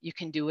 you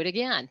can do it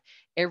again.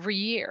 Every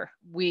year,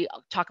 we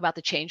talk about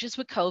the changes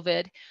with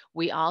COVID.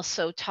 We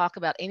also talk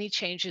about any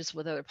changes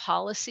with other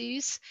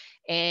policies,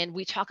 and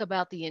we talk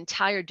about the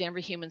entire Denver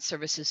Human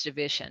Services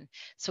Division.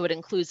 So it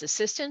includes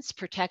assistance,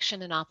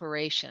 protection, and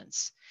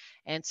operations.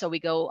 And so we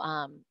go,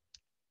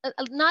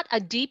 not a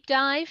deep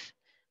dive,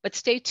 but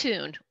stay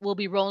tuned. We'll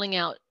be rolling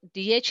out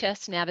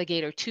DHS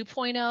Navigator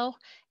 2.0,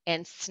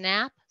 and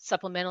SNAP,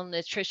 Supplemental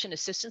Nutrition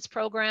Assistance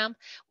Program,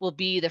 will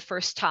be the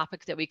first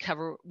topic that we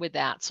cover with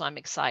that. So I'm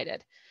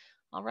excited.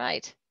 All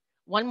right.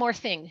 One more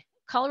thing.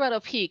 Colorado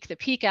Peak, the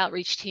Peak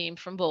Outreach team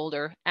from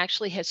Boulder,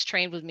 actually has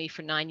trained with me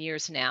for 9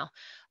 years now,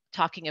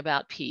 talking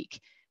about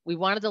Peak. We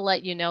wanted to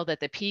let you know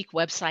that the Peak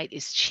website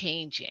is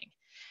changing,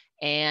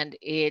 and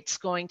it's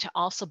going to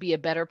also be a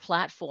better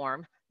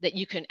platform that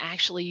you can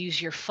actually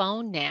use your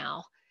phone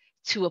now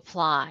to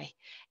apply.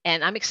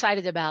 And I'm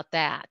excited about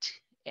that.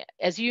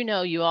 As you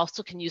know, you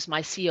also can use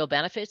My CO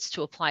benefits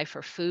to apply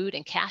for food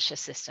and cash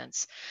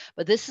assistance,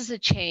 but this is a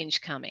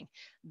change coming.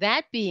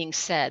 That being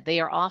said,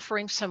 they are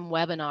offering some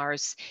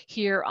webinars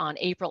here on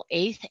April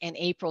 8th and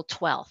April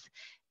 12th.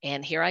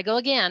 And here I go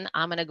again.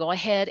 I'm going to go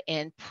ahead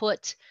and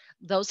put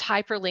those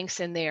hyperlinks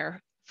in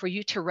there for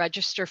you to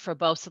register for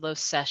both of those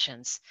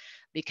sessions,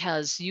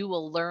 because you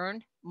will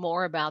learn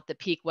more about the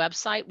Peak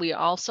website. We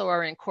also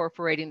are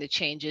incorporating the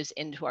changes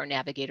into our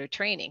Navigator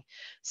training.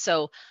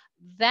 So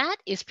that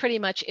is pretty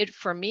much it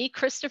for me.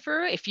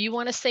 Christopher, if you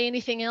want to say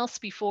anything else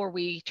before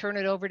we turn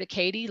it over to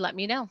Katie, let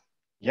me know.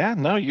 Yeah,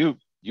 no, you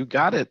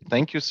got it.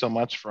 Thank you so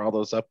much for all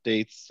those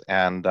updates.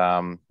 And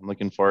I'm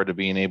looking forward to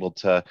being able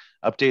to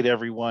update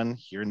everyone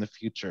here in the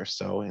future.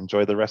 So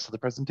enjoy the rest of the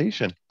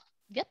presentation.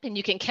 Yep, and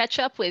you can catch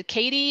up with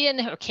Katie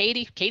and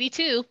Katie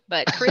too,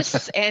 but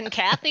Chris and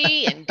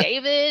Kathy and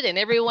David and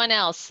everyone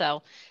else.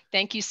 So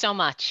thank you so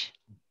much.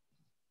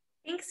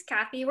 Thanks,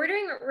 Kathy. We're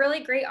doing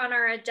really great on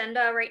our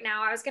agenda right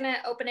now. I was going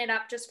to open it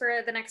up just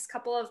for the next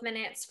couple of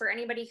minutes for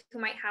anybody who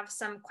might have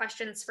some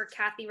questions for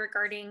Kathy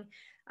regarding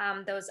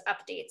those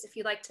updates. If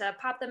you'd like to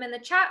pop them in the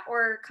chat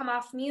or come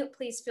off mute,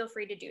 please feel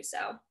free to do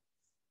so.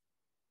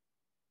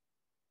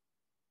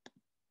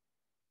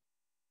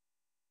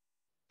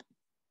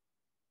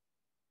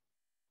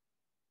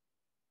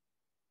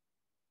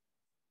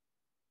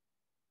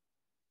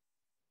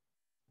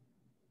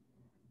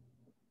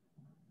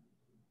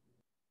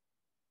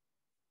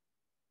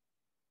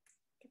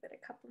 Give it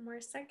a couple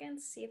more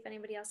seconds, see if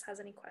anybody else has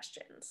any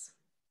questions.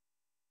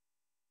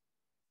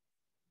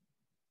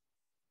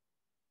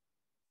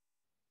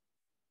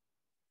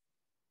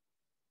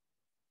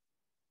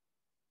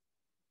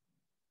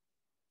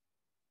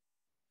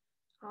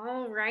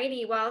 All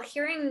righty, well,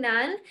 hearing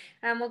none,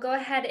 we'll go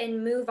ahead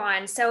and move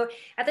on. So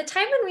at the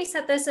time when we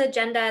set this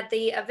agenda,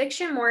 the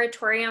eviction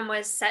moratorium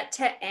was set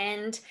to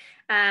end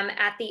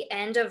at the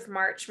end of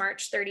March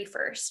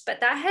 31st,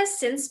 but that has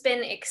since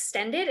been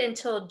extended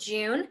until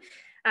June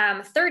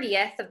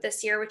 30th of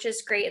this year, which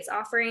is great. It's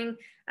offering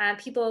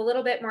people a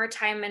little bit more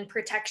time and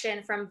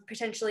protection from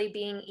potentially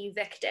being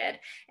evicted.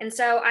 And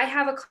so I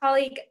have a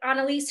colleague,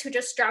 Annalise, who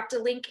just dropped a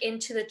link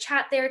into the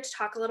chat there to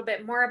talk a little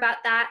bit more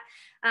about that.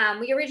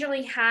 We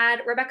originally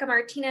had Rebecca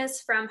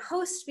Martinez from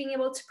Host being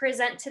able to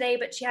present today,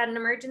 but she had an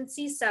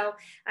emergency, so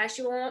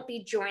she won't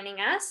be joining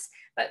us.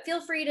 But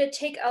feel free to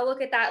take a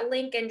look at that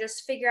link and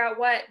just figure out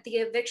what the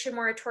eviction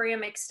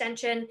moratorium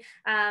extension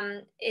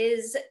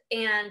is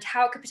and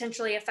how it could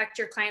potentially affect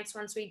your clients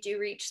once we do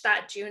reach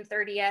that June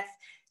 30th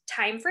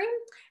timeframe.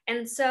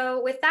 And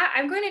so with that,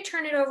 I'm going to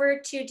turn it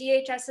over to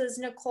DHS's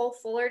Nicole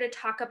Fuller to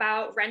talk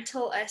about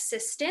rental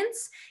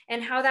assistance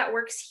and how that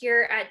works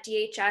here at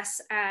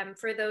DHS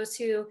for those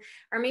who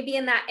are maybe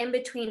in that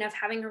in-between of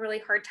having a really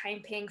hard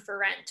time paying for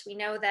rent. We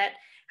know that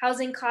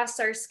housing costs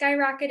are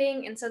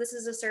skyrocketing, and so this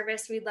is a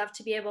service we'd love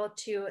to be able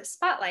to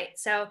spotlight.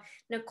 So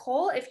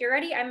Nicole, if you're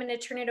ready, I'm going to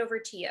turn it over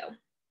to you.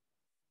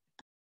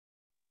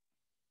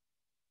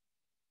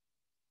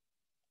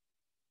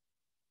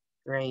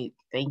 Great.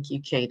 Thank you,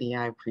 Katie.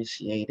 I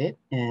appreciate it.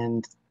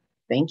 And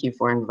thank you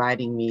for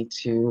inviting me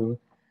to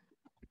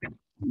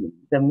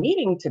the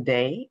meeting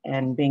today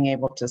and being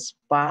able to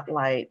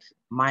spotlight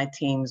my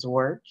team's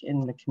work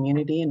in the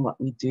community and what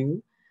we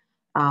do.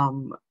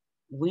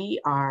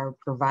 We are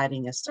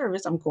providing a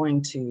service. I'm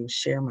going to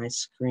share my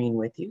screen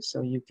with you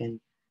so you can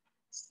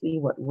see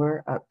what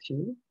we're up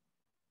to.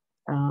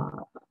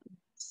 Let's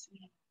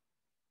see.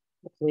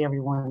 Hopefully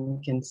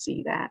everyone can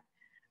see that.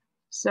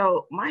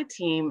 So my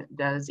team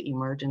does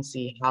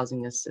emergency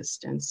housing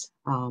assistance.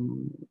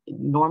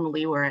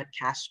 Normally we're at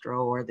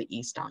Castro or the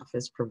East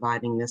Office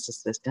providing this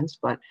assistance,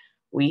 but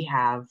we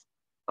have,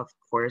 of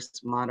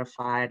course,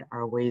 modified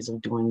our ways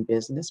of doing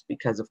business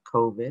because of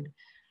COVID.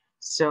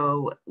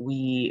 So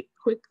we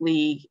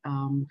quickly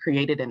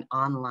created an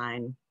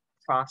online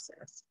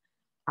process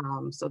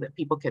so that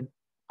people could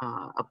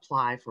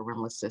apply for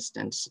rental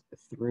assistance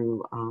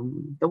through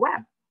the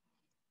web.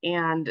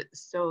 And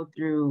so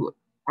through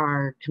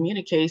Our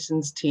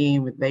communications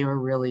team, they were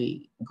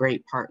really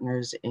great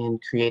partners in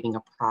creating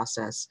a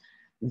process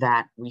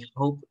that we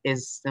hope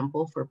is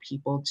simple for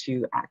people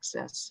to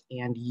access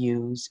and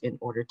use in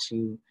order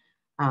to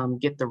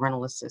get the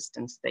rental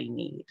assistance they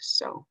need.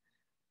 So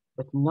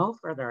with no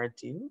further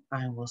ado,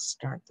 I will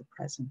start the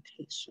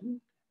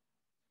presentation.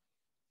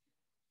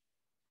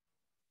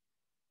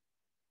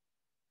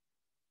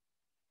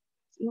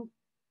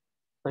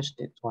 Pushed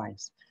it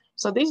twice.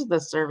 So these are the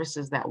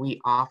services that we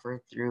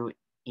offer through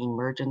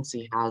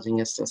emergency housing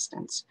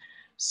assistance.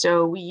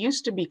 So we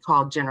used to be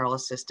called general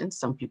assistance.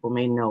 Some people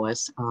may know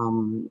us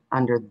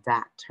under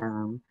that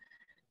term.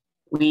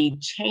 We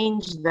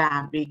changed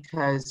that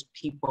because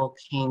people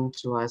came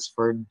to us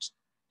for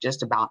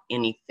just about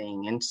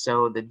anything. And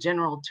so the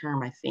general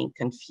term, I think,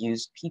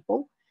 confused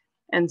people.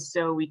 And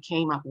so we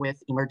came up with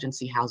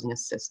emergency housing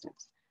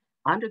assistance.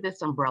 Under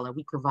this umbrella,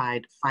 we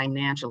provide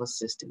financial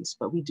assistance,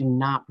 but we do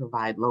not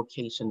provide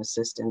location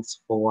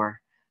assistance for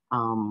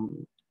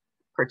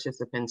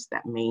participants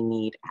that may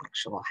need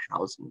actual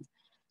housing.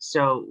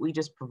 So we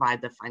just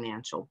provide the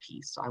financial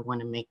piece. So I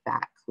want to make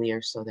that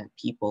clear so that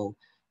people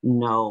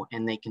know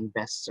and they can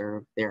best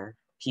serve their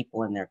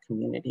people in their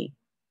community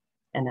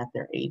and at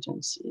their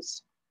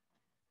agencies.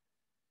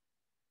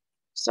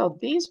 So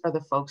these are the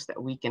folks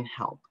that we can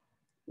help.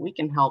 We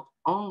can help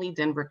only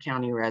Denver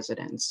County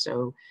residents.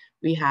 So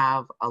we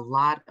have a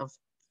lot of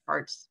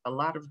parts, a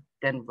lot of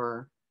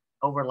Denver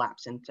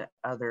overlaps into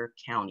other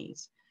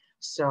counties.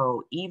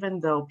 So even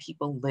though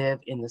people live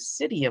in the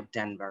city of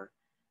Denver,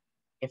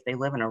 if they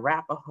live in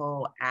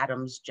Arapahoe,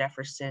 Adams,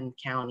 Jefferson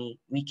County,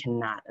 we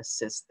cannot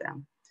assist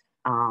them.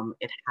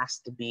 It has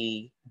to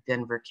be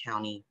Denver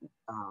County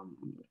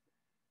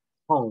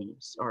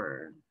homes,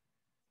 or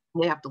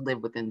they have to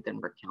live within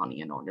Denver County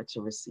in order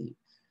to receive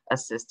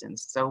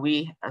assistance. So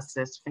we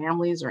assist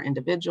families or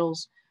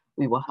individuals.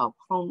 We will help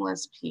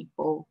homeless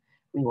people.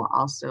 We will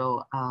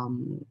also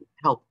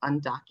help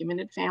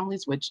undocumented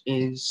families, which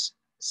is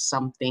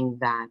something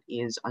that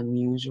is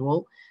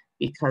unusual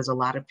because a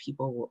lot of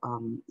people,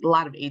 a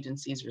lot of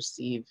agencies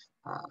receive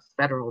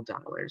federal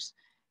dollars.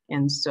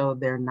 And so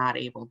they're not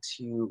able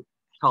to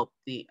help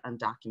the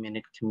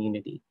undocumented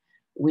community.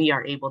 We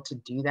are able to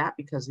do that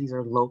because these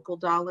are local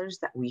dollars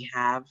that we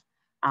have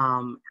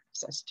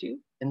access to.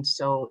 And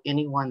so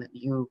anyone that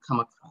you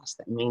come across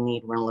that may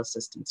need rental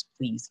assistance,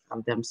 please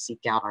have them seek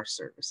out our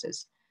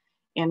services.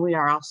 And we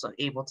are also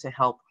able to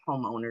help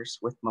homeowners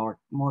with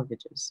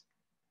mortgages.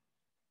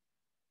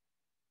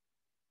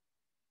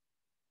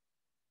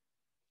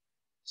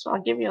 So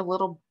I'll give you a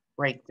little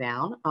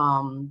breakdown.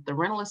 The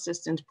rental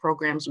assistance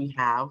programs we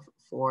have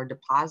for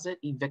deposit,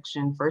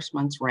 eviction, first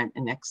month's rent,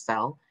 and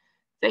Excel,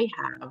 they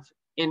have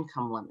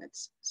income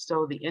limits.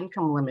 So the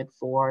income limit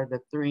for the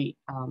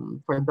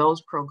for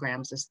those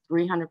programs is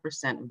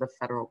 300% of the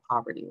federal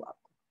poverty level.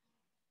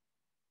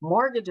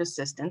 Mortgage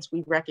assistance,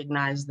 we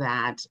recognize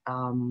that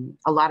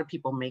a lot of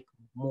people make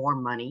more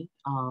money,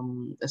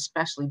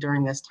 especially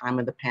during this time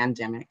of the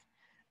pandemic.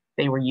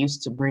 They were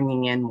used to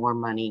bringing in more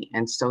money,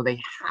 and so they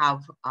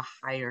have a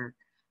higher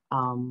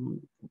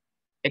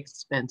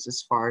expense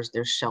as far as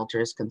their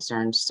shelter is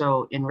concerned.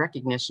 So in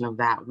recognition of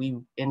that, we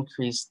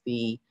increased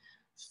the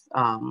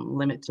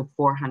limit to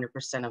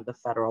 400% of the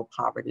federal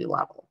poverty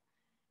level.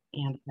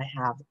 And I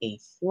have a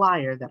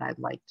flyer that I'd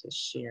like to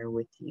share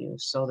with you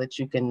so that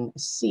you can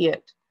see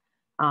it.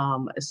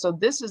 So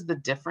this is the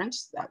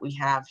difference that we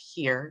have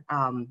here.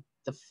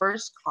 The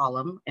first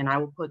column, and I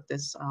will put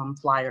this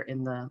flyer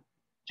in the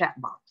chat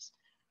box,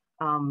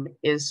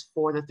 is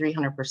for the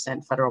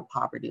 300% federal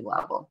poverty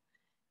level.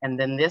 And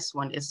then this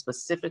one is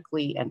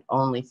specifically and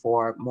only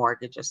for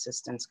mortgage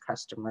assistance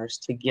customers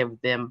to give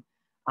them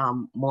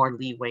more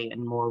leeway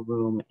and more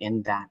room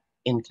in that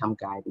income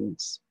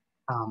guidance,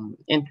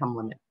 income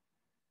limit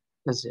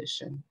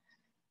position.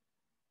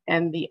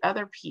 And the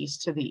other piece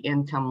to the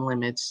income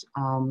limits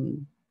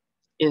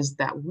is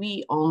that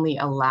we only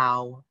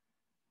allow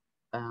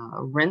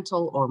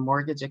rental or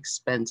mortgage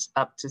expense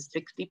up to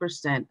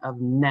 60%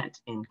 of net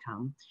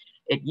income.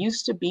 It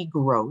used to be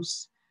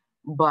gross,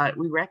 but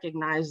we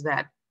recognize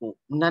that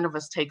none of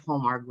us take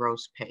home our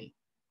gross pay.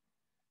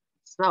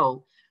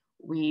 So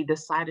we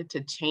decided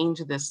to change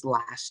this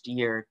last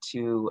year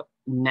to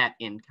net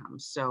income.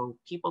 So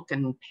people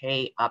can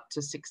pay up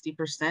to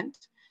 60%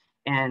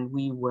 and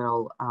we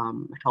will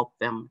help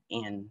them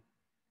in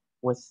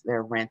with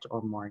their rent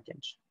or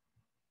mortgage.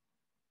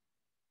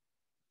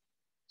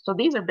 So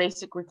these are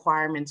basic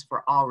requirements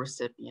for all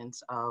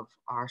recipients of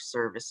our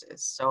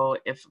services. So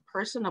if a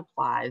person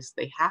applies,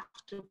 they have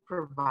to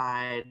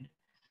provide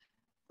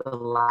the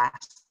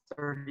last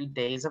 30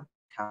 days of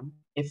income.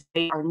 If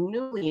they are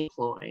newly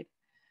employed,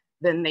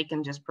 then they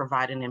can just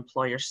provide an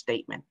employer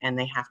statement, and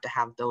they have to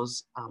have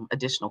those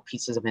additional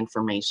pieces of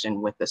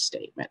information with the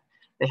statement.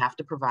 They have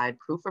to provide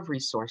proof of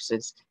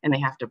resources, and they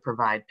have to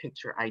provide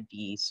picture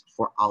IDs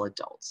for all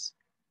adults.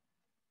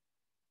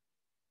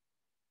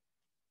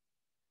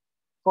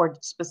 For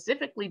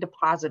specifically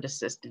deposit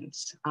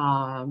assistance,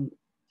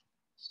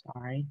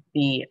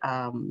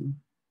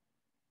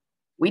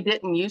 We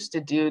didn't used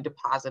to do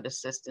deposit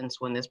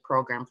assistance when this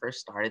program first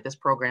started. This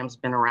program's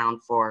been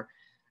around for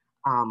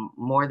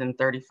more than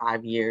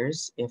 35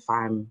 years, if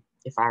I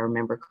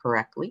remember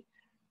correctly.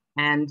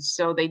 And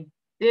so they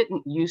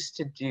didn't used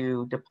to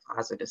do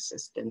deposit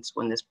assistance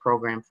when this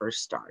program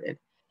first started.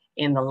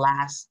 In the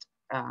last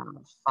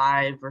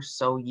 5 or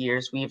so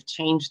years, we have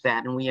changed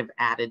that and we have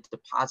added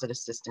deposit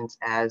assistance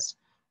as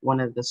one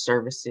of the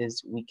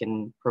services we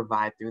can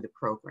provide through the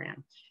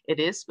program. It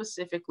is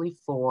specifically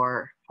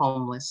for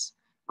homeless,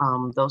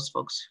 those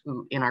folks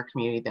who in our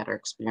community that are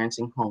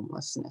experiencing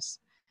homelessness.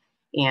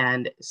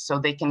 And so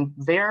they can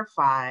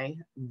verify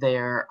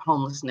their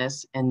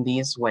homelessness in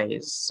these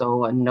ways.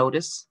 So a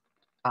notice,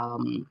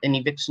 an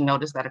eviction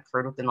notice that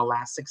occurred within the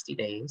last 60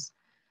 days,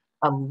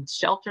 a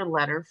shelter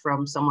letter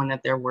from someone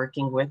that they're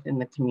working with in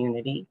the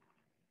community,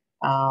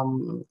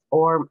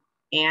 or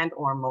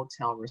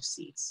motel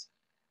receipts,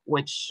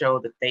 which show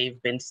that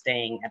they've been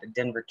staying at a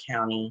Denver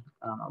County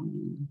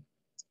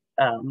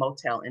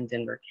motel in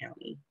Denver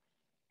County.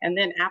 And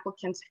then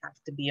applicants have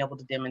to be able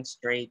to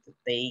demonstrate that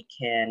they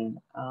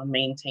can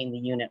maintain the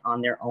unit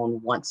on their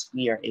own once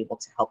we are able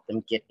to help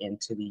them get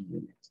into the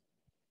unit.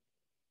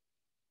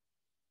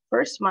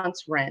 First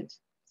month's rent.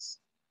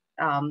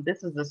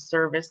 This is a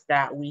service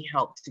that we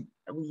have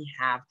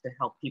to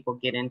help people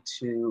get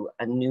into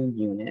a new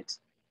unit,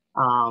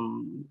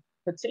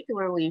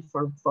 particularly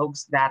for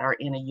folks that are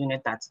in a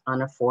unit that's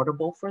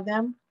unaffordable for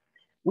them.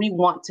 We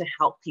want to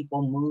help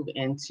people move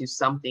into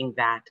something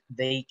that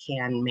they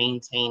can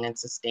maintain and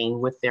sustain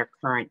with their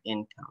current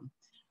income.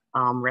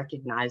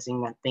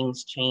 Recognizing that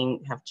things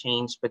have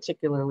changed,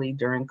 particularly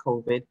during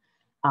COVID.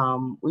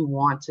 We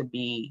want to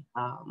be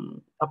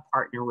a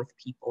partner with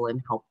people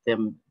and help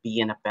them be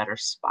in a better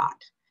spot.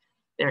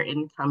 Their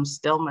income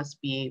still must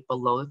be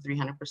below the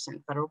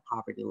 300% federal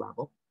poverty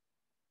level.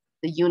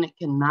 The unit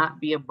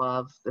cannot be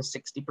above the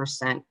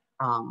 60%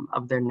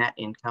 of their net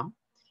income,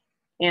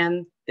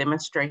 and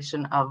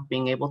demonstration of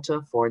being able to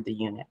afford the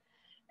unit.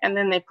 And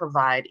then they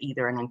provide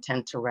either an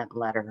intent to rent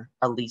letter,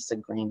 a lease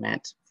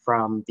agreement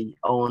from the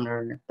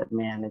owner, the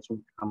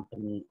management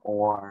company,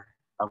 or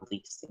a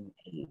leasing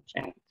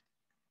agent.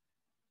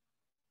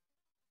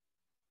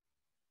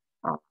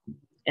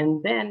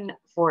 And then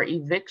for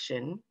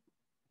eviction,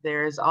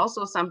 there's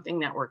also something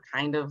that we're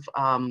kind of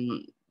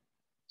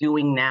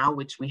doing now,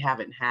 which we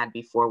haven't had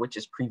before, which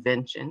is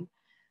prevention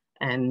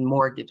and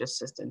mortgage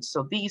assistance.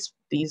 So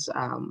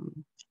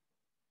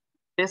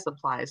this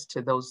applies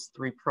to those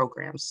 3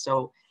 programs.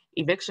 So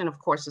eviction, of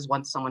course, is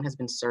once someone has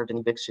been served an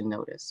eviction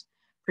notice.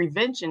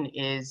 Prevention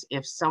is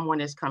if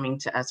someone is coming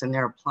to us and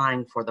they're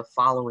applying for the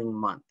following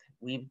month.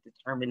 We've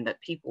determined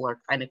that people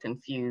are kind of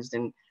confused.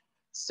 And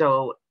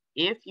so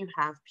if you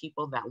have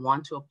people that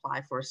want to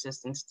apply for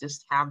assistance,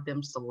 just have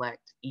them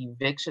select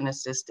eviction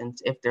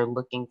assistance if they're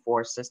looking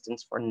for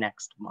assistance for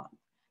next month.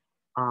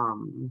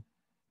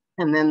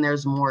 And then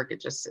there's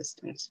mortgage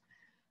assistance.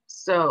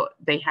 So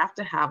they have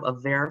to have a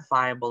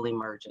verifiable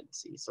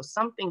emergency. So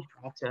something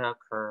had to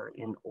occur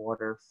in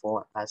order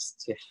for us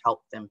to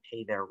help them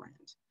pay their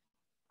rent.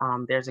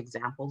 There's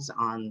examples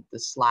on the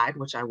slide,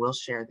 which I will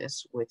share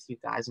this with you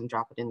guys and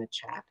drop it in the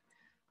chat.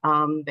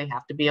 They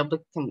have to be able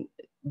to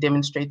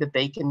demonstrate that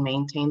they can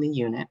maintain the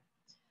unit.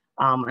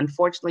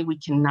 Unfortunately, we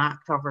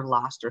cannot cover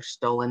lost or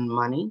stolen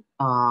money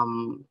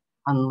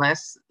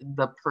unless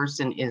the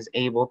person is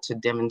able to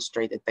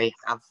demonstrate that they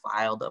have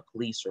filed a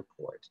police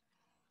report.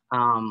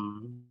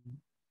 Then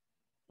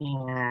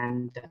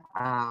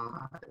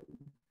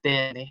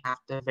they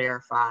have to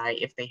verify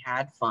if they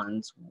had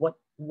funds, what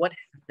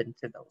happened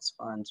to those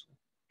funds?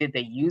 Did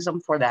they use them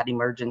for that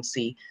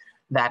emergency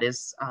that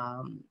is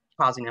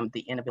causing them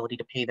the inability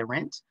to pay the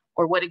rent,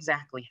 or what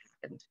exactly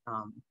happened?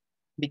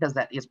 Because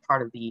that is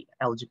part of the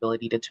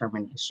eligibility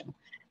determination.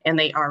 And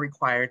they are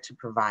required to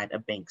provide a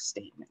bank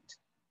statement.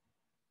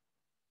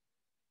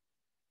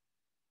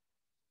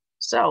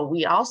 So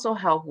we also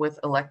help with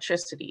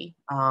electricity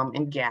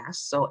and gas.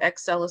 So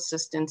Excel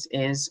Assistance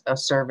is a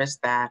service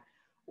that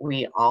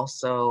we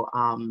also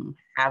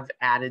have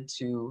added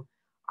to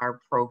our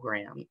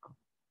program.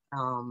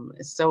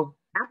 So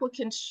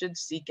applicants should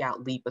seek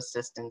out LEAP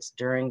assistance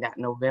during that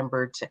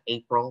November to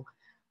April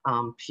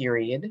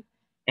period.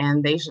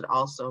 And they should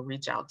also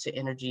reach out to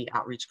Energy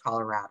Outreach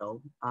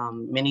Colorado.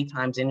 Many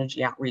times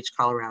Energy Outreach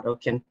Colorado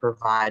can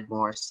provide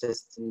more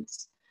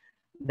assistance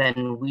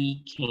than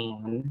we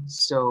can.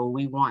 So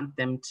we want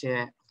them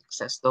to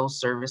access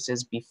those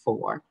services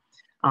before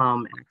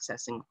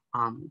accessing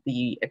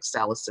the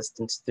Excel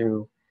assistance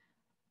through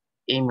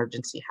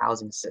emergency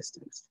housing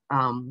assistance.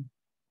 And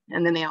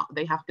then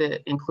they have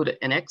to include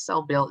an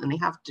Excel bill, and they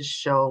have to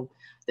show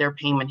their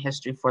payment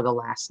history for the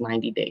last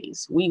 90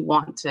 days. We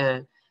want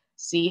to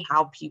see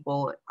how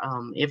people,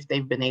 if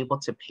they've been able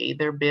to pay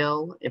their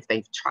bill, if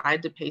they've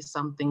tried to pay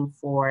something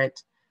for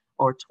it,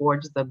 or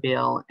towards the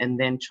bill, and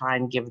then try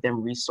and give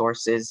them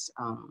resources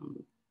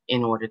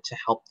in order to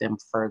help them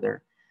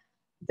further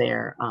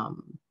their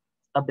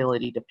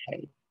ability to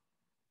pay.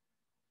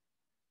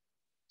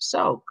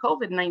 So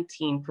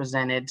COVID-19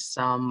 presented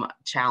some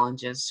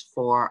challenges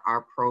for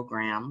our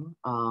program.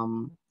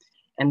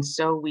 And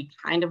so we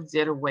kind of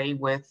did away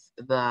with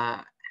the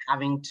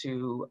having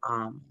to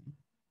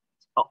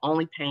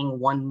only paying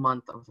 1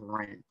 month of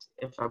rent.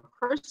 If a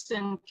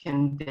person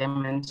can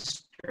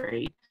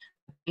demonstrate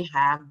they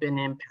have been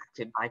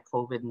impacted by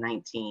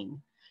COVID-19,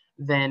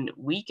 then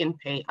we can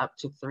pay up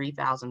to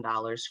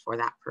 $3,000 for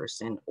that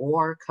person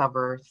or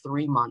cover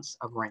 3 months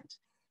of rent.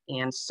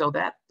 And so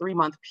that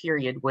 3-month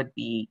period would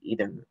be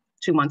either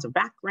 2 months of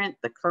back rent,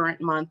 the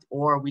current month,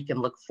 or we can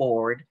look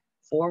forward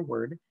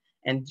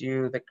and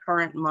do the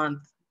current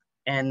month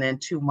and then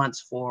 2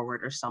 months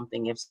forward or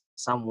something if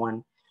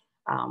someone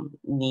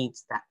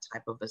needs that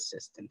type of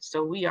assistance.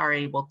 So we are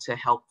able to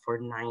help for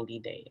 90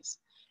 days.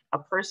 A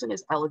person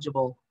is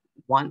eligible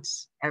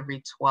once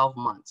every 12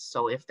 months.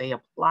 So if they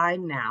apply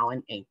now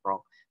in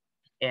April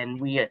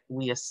and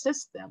we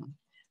assist them,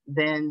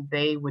 then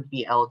they would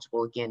be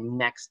eligible again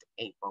next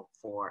April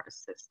for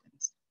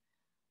assistance.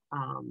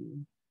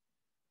 And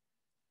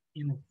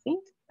I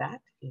think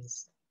that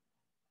is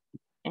the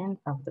end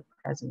of the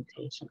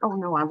presentation. Oh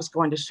no, I was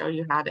going to show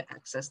you how to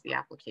access the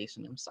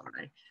application, I'm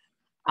sorry.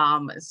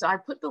 So I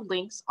put the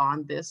links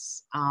on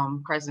this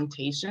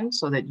presentation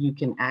so that you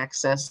can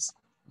access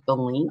the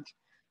link,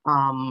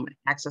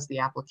 access the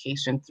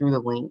application through the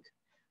link.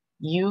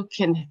 You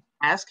can,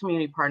 as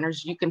community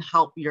partners, you can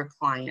help your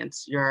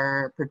clients,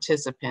 your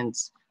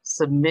participants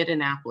submit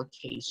an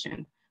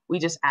application. We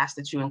just ask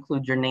that you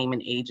include your name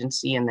and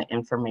agency in the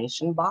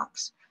information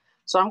box.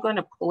 So I'm going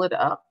to pull it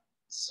up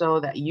so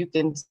that you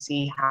can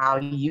see how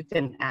you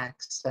can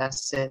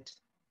access it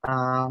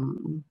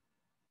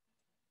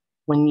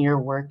when you're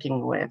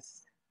working with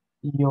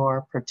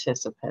your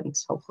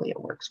participants. Hopefully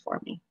it works for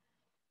me.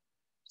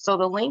 So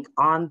the link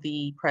on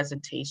the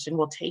presentation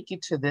will take you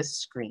to this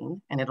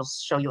screen and it'll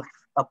show you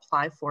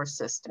apply for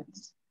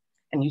assistance.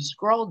 And you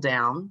scroll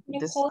down.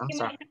 Nicole,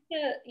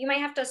 you might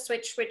have to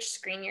switch which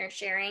screen you're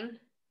sharing.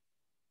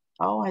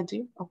 Oh, I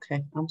do?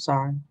 Okay, I'm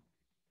sorry.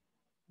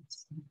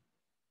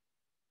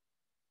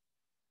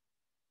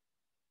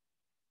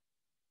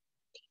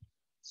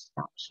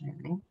 Stop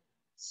sharing.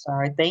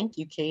 Sorry, thank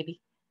you, Katie.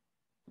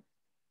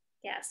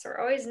 Yes, we're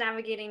always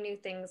navigating new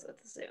things with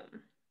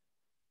Zoom.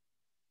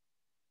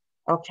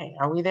 Okay,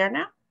 are we there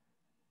now?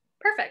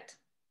 Perfect.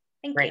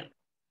 Thank you.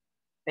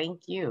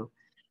 Thank you.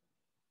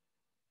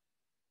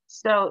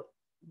 So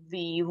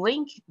the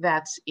link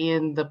that's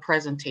in the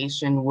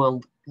presentation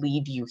will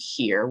lead you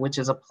here, which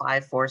is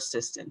apply for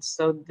assistance.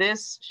 So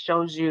this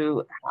shows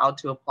you how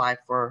to apply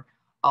for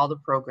all the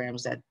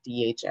programs that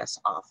DHS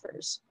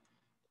offers.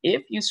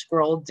 If you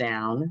scroll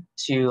down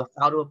to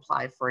how to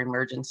apply for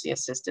emergency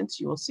assistance,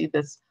 you will see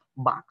this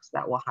box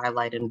that will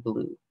highlight in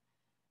blue.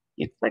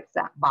 You click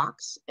that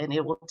box and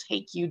it will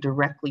take you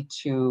directly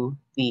to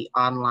the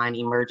online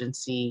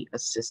emergency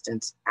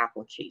assistance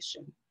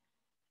application.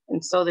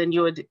 And so then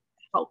you would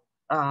help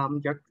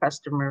your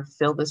customer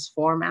fill this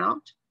form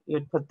out. You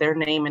would put their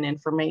name and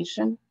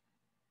information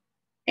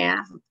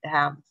and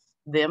have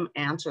them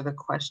answer the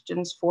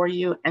questions for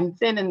you. And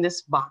then in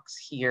this box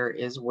here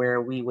is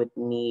where we would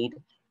need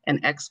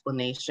an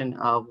explanation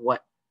of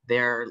what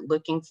they're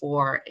looking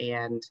for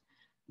and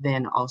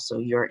then also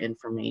your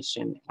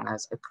information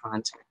as a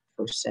contact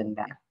person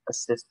that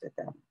assisted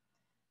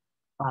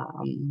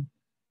them.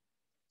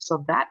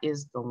 So that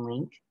is the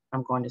link.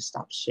 I'm going to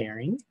stop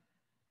sharing.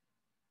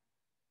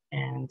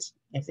 And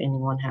if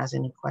anyone has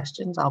any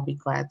questions, I'll be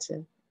glad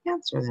to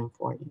answer them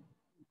for you.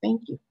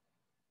 Thank you.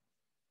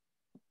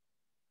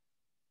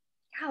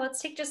 Yeah,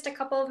 let's take just a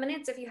couple of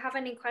minutes. If you have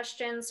any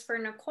questions for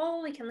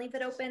Nicole, we can leave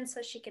it open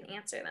so she can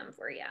answer them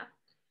for you.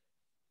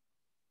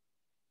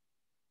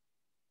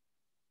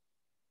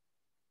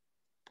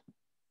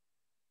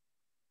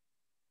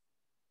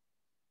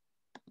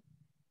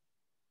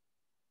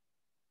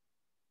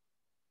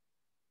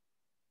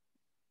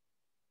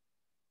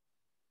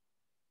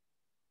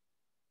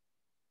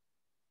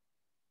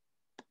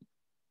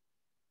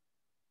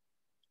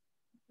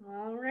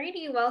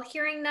 Alrighty, well,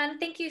 hearing none,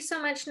 thank you so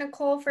much,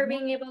 Nicole, for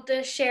being able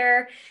to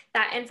share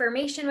that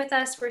information with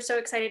us. We're so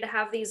excited to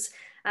have these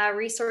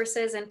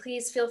resources, and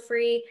please feel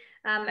free,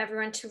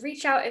 everyone, to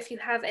reach out if you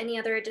have any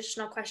other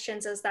additional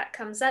questions as that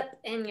comes up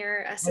in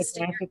your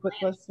assistant. Can I ask a quick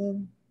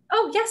question?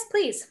 Oh, yes,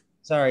 please.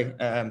 Sorry.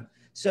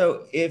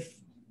 So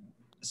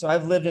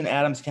I've lived in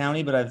Adams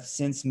County, but I've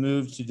since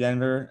moved to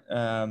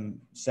Denver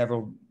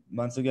several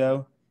months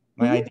ago.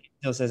 My ID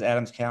still says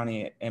Adams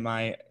County. Am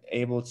I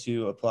able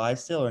to apply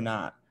still or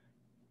not?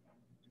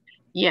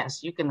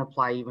 Yes, you can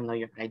apply even though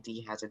your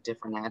ID has a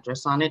different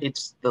address on it.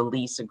 It's the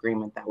lease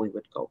agreement that we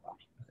would go by.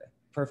 Okay,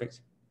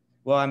 perfect.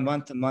 Well, I'm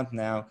month to month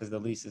now because the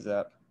lease is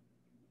up.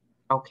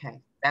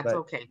 Okay, that's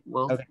okay.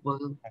 We'll,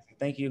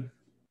 thank you.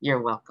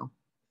 You're welcome.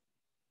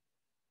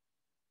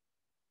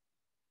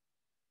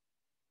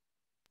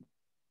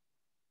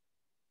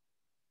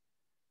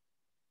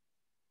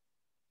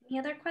 Any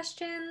other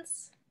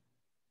questions?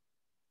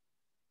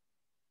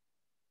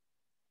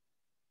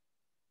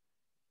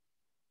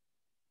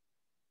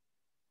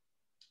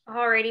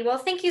 Alrighty, well,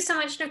 thank you so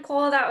much,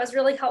 Nicole. That was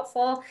really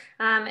helpful.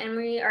 And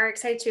we are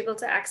excited to be able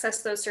to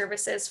access those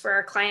services for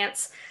our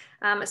clients,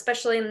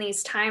 especially in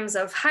these times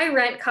of high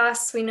rent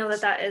costs. We know that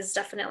that is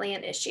definitely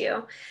an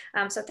issue.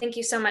 So thank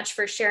you so much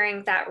for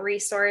sharing that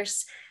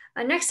resource.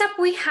 Next up,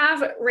 we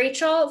have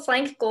Rachel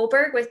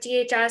Flank-Goldberg with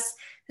DHS,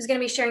 who's going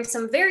to be sharing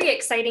some very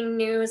exciting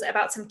news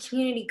about some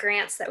community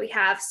grants that we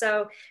have.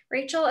 So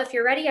Rachel, if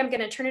you're ready, I'm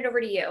going to turn it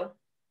over to you.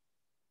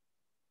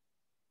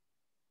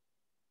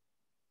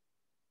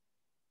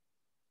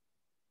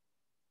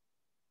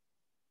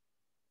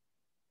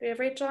 Do we have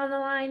Rachel on the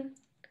line?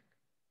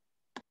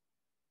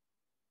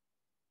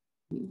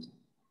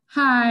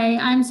 Hi,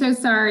 I'm so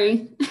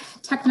sorry.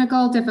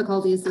 Technical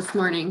difficulties this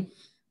morning.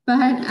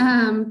 But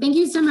thank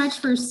you so much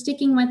for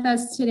sticking with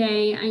us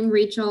today. I'm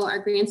Rachel, our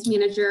grants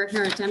manager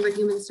here at Denver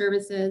Human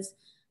Services.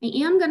 I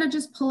am going to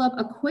just pull up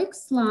a quick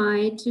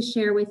slide to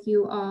share with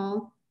you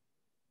all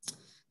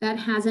that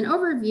has an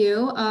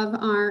overview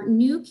of our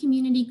new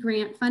community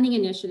grant funding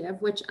initiative,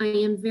 which I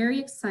am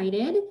very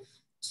excited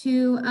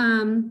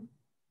to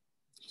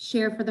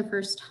share for the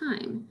first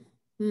time.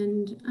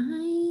 And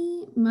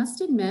I must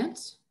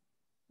admit,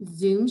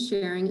 Zoom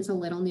sharing is a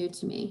little new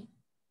to me.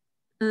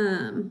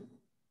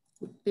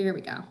 There we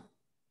go.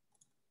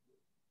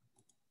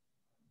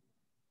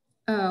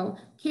 Oh,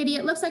 Katie,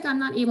 it looks like I'm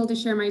not able to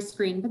share my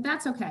screen, but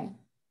that's okay.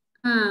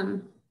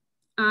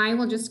 I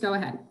will just go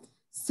ahead.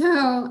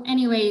 So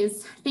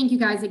anyways, thank you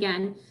guys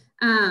again.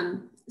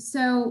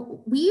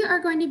 So we are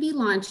going to be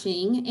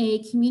launching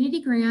a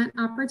community grant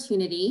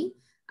opportunity.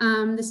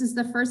 This is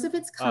the first of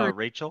its kind.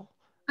 Rachel,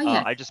 oh,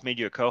 yes. I just made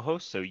you a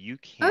co-host, so you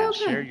can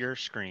share your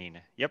screen.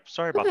 Yep,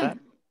 sorry about that.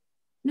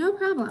 No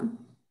problem.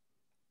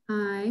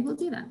 I will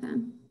do that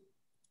then.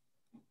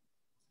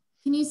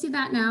 Can you see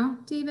that now,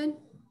 David?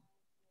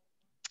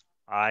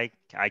 I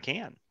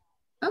can.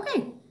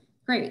 Okay,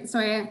 great. So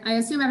I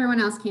assume everyone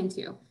else can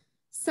too.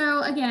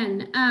 So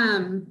again,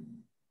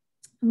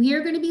 we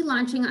are going to be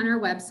launching on our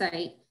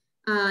website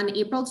on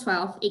April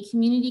 12th, a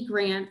community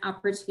grant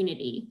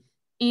opportunity.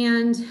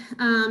 And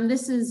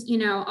this is,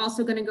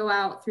 also going to go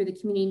out through the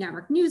Community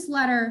Network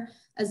newsletter,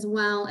 as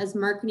well as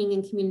marketing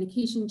and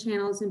communication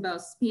channels in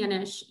both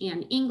Spanish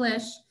and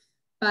English.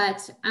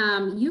 But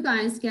you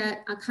guys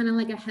get a kind of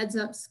like a heads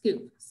up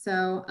scoop.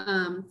 So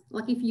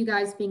lucky for you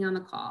guys being on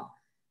the call.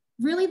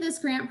 Really, this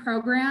grant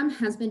program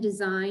has been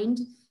designed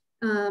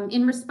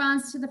in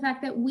response to the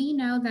fact that we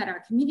know that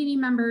our community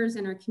members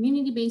and our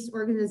community-based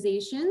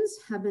organizations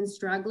have been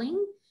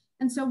struggling.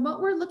 And so what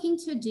we're looking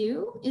to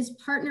do is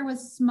partner with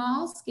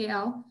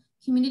small-scale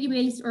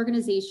community-based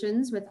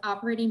organizations with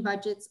operating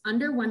budgets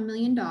under $1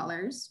 million.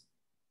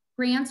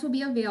 Grants will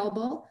be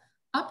available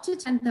up to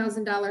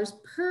 $10,000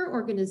 per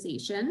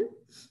organization.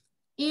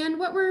 And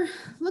what we're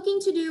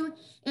looking to do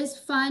is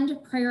fund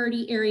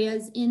priority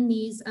areas in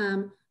these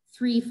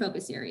 3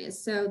 focus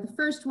areas. So the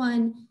first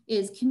one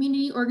is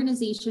community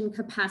organization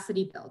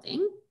capacity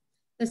building.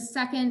 The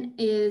second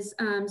is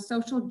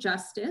social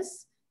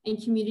justice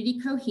and community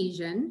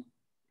cohesion.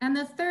 And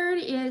the third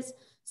is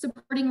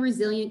supporting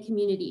resilient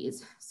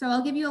communities. So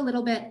I'll give you a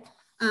little bit,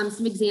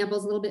 some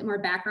examples, a little bit more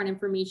background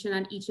information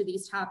on each of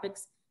these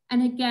topics.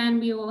 And again,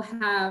 we will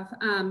have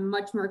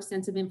much more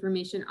extensive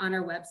information on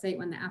our website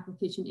when the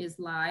application is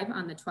live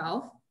on the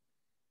 12th.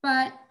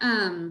 But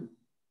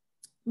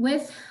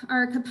with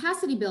our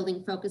capacity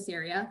building focus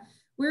area,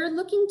 we're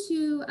looking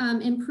to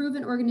improve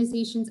an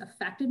organization's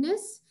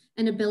effectiveness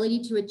and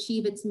ability to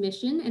achieve its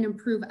mission and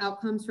improve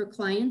outcomes for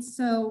clients.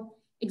 So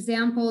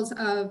examples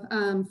of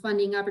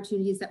funding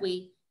opportunities that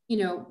we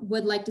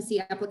would like to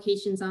see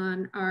applications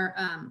on are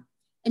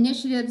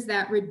initiatives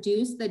that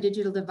reduce the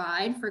digital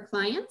divide for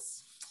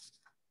clients,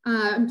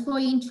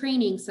 employee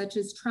training such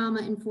as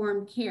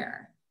trauma-informed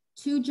care,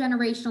 2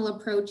 generational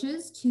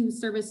approaches to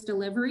service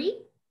delivery.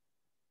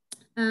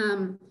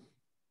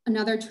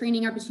 Another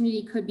training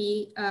opportunity could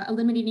be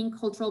eliminating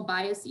cultural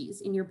biases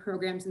in your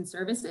programs and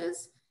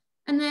services.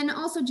 And then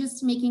also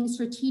just making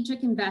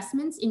strategic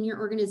investments in your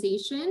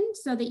organization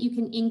so that you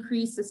can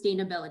increase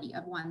sustainability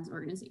of one's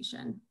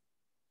organization.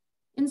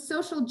 In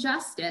social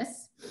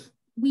justice,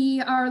 we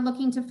are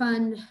looking to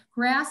fund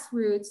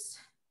grassroots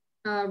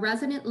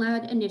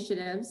resident-led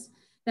initiatives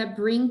that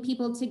bring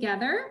people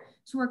together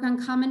to work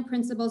on common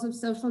principles of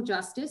social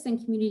justice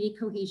and community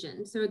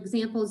cohesion. So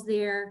examples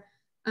there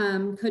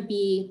could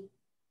be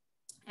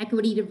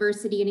equity,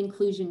 diversity, and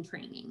inclusion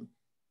training,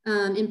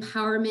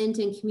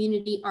 empowerment and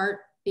community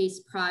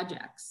art-based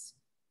projects,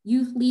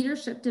 youth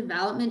leadership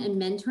development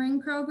and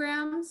mentoring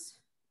programs,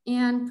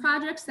 and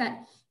projects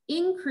that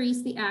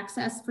increase the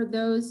access for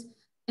those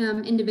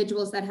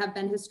individuals that have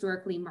been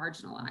historically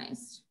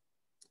marginalized.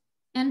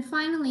 And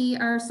finally,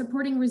 our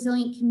supporting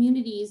resilient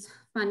communities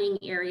funding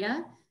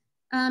area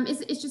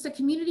is just a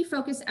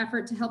community-focused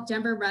effort to help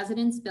Denver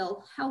residents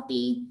build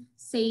healthy,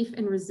 safe,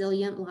 and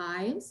resilient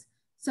lives.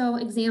 So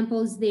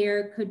examples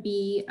there could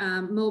be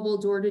mobile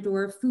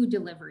door-to-door food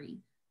delivery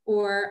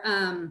or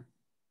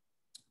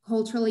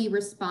culturally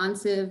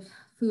responsive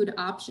food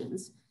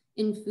options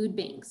in food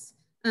banks,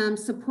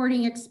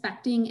 supporting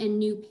expecting and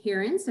new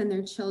parents and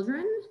their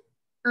children,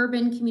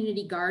 urban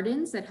community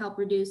gardens that help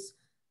reduce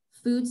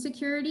food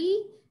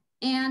security,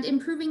 and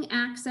improving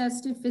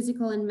access to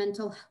physical and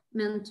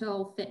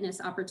mental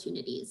fitness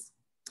opportunities.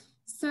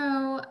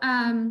 So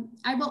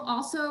I will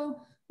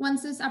also,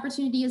 once this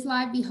opportunity is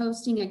live, be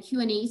hosting a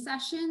Q&A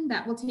session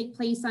that will take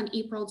place on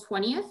April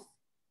 20th.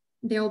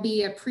 There will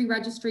be a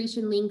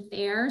pre-registration link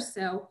there.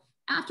 So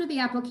after the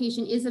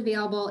application is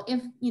available,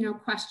 if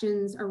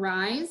questions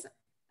arise,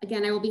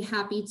 again, I will be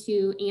happy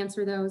to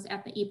answer those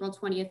at the April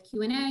 20th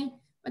Q&A.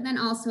 But then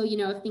also,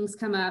 if things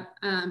come up,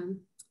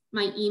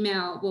 my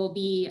email will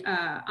be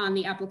on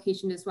the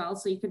application as well,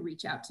 so you can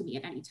reach out to me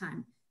at any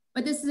time.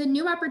 But this is a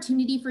new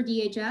opportunity for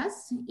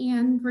DHS,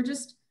 and we're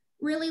just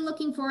really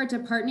looking forward to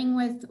partnering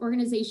with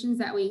organizations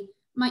that we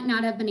might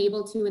not have been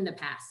able to in the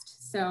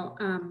past. So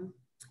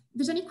if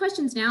there's any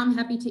questions now, I'm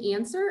happy to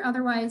answer.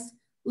 Otherwise,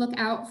 look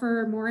out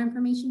for more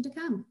information to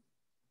come.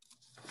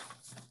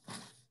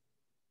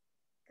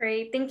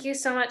 Great, thank you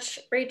so much,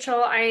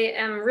 Rachel. I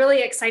am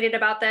really excited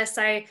about this.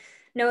 I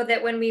know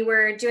that when we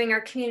were doing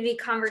our community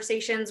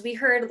conversations, we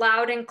heard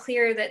loud and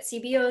clear that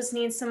CBOs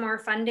need some more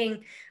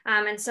funding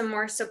and some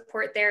more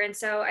support there. And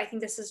so I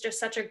think this is just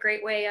such a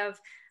great way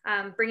of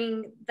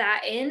bringing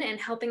that in and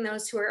helping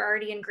those who are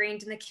already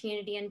ingrained in the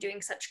community and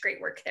doing such great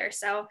work there.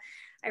 So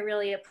I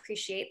really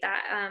appreciate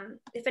that.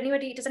 Does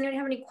anybody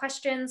have any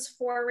questions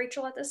for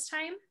Rachel at this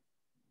time?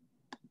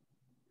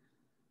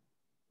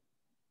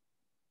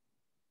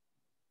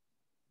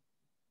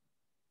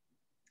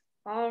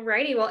 All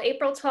righty, well,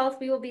 April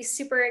 12th, we will be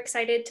super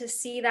excited to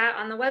see that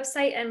on the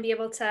website and be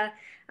able to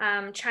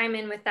chime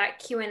in with that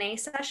Q&A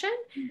session.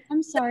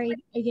 I'm sorry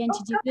again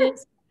to do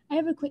this. I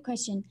have a quick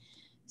question.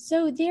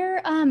 So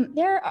there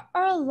are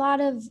a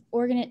lot of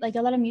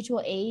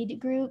mutual aid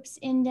groups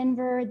in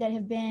Denver that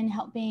have been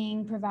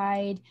helping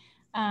provide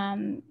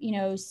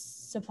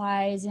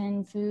supplies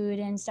and food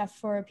and stuff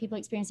for people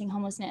experiencing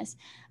homelessness.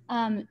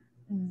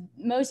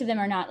 Most of them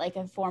are not like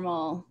a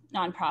formal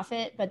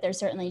nonprofit, but they're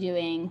certainly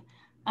doing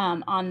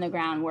on the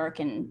ground work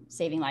and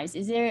saving lives.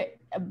 Is there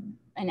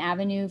an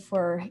avenue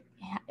for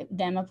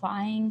them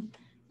applying,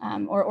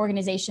 or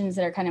organizations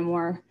that are kind of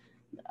more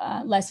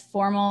less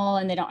formal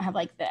and they don't have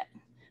like the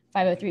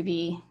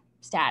 503B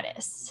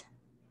status?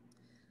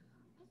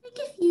 I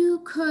think if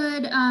you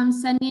could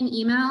send me an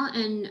email,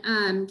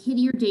 and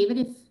Katie or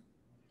David,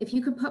 if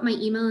you could put my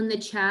email in the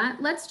chat,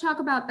 let's talk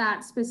about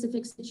that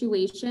specific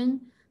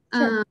situation.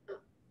 Sure.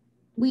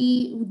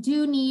 We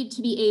do need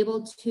to be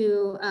able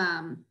to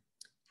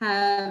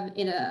have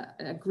an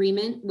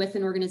agreement with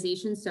an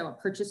organization, so a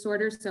purchase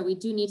order. So we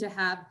do need to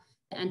have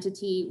the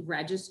entity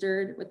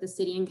registered with the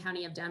city and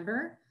county of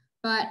Denver.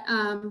 But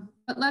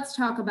let's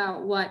talk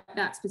about what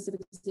that specific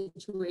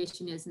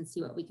situation is and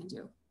see what we can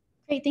do.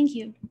 Great, thank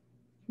you.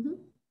 Mm-hmm.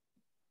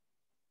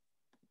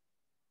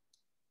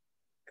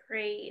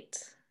 Great.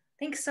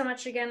 Thanks so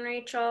much again,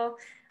 Rachel.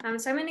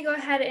 So I'm going to go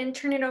ahead and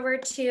turn it over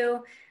to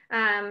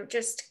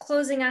just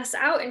closing us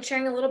out and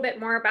sharing a little bit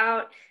more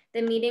about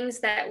the meetings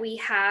that we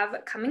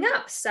have coming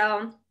up.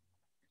 So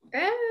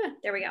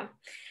there we go.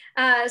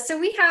 So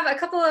we have a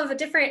couple of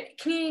different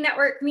community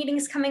network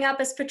meetings coming up,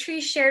 as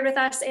Patrice shared with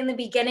us in the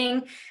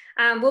beginning.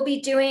 We'll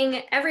be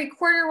doing every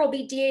quarter will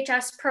be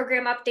DHS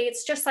program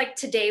updates, just like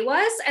today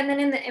was. And then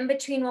in the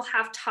in-between, we'll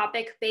have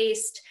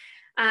topic-based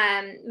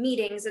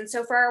meetings. And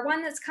so for our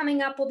one that's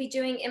coming up, we'll be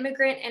doing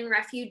immigrant and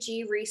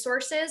refugee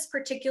resources,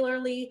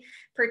 particularly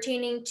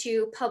pertaining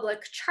to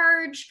public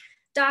charge,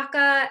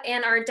 DACA,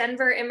 and our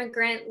Denver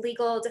Immigrant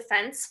Legal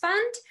Defense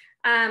Fund,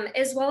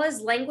 as well as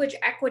language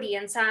equity,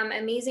 and some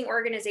amazing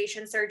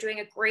organizations that are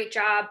doing a great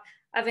job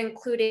of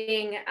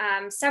including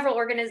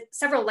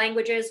several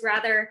languages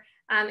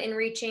in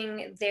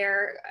reaching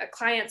their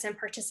clients and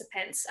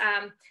participants,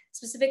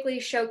 specifically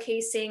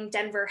showcasing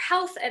Denver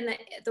Health and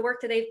the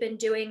work that they've been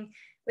doing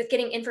with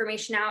getting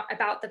information out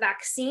about the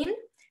vaccine.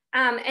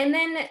 And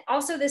then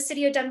also the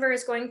city of Denver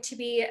is going to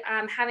be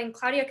having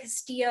Claudia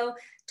Castillo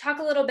talk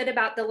a little bit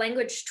about the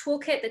language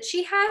toolkit that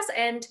she has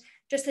and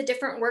just the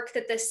different work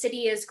that the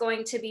city is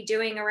going to be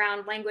doing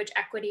around language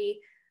equity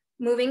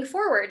moving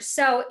forward.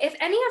 So if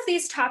any of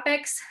these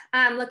topics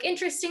look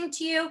interesting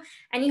to you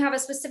and you have a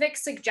specific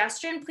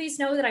suggestion, please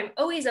know that I'm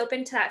always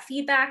open to that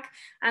feedback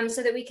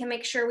so that we can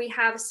make sure we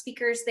have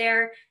speakers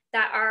there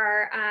that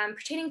are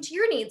pertaining to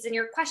your needs and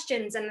your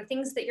questions and the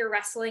things that you're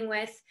wrestling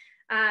with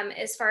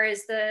as far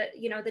as the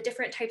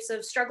different types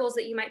of struggles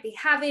that you might be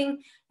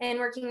having and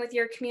working with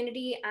your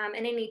community and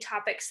any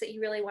topics that you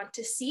really want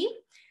to see.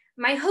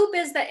 My hope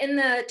is that in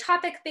the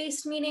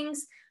topic-based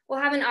meetings,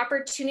 we'll have an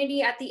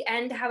opportunity at the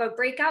end to have a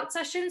breakout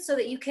session so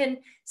that you can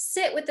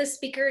sit with the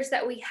speakers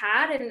that we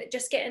had and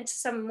just get into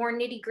some more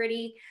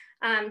nitty-gritty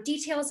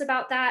details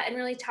about that and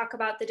really talk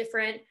about the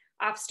different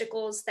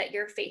obstacles that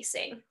you're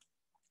facing.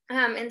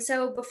 And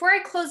so before I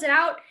close it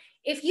out,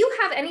 if you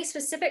have any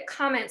specific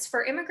comments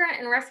for immigrant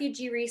and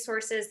refugee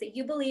resources that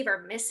you believe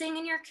are missing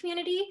in your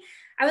community,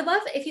 I would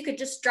love if you could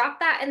just drop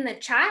that in the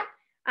chat.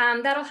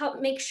 That'll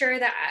help make sure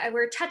that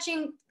we're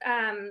touching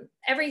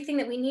everything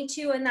that we need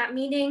to in that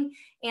meeting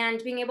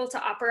and being able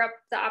to offer up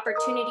the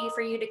opportunity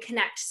for you to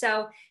connect.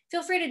 So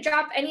feel free to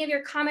drop any of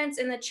your comments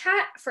in the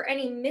chat for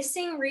any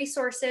missing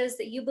resources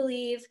that you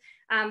believe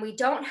we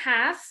don't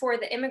have for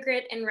the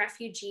immigrant and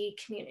refugee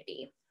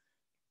community.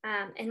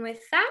 And with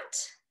that,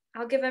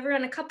 I'll give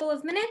everyone a couple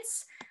of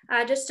minutes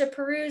just to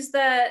peruse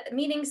the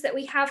meetings that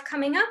we have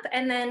coming up,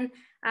 and then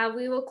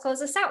we will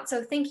close us out.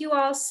 So thank you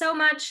all so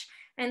much.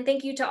 And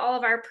thank you to all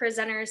of our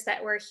presenters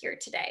that were here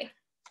today.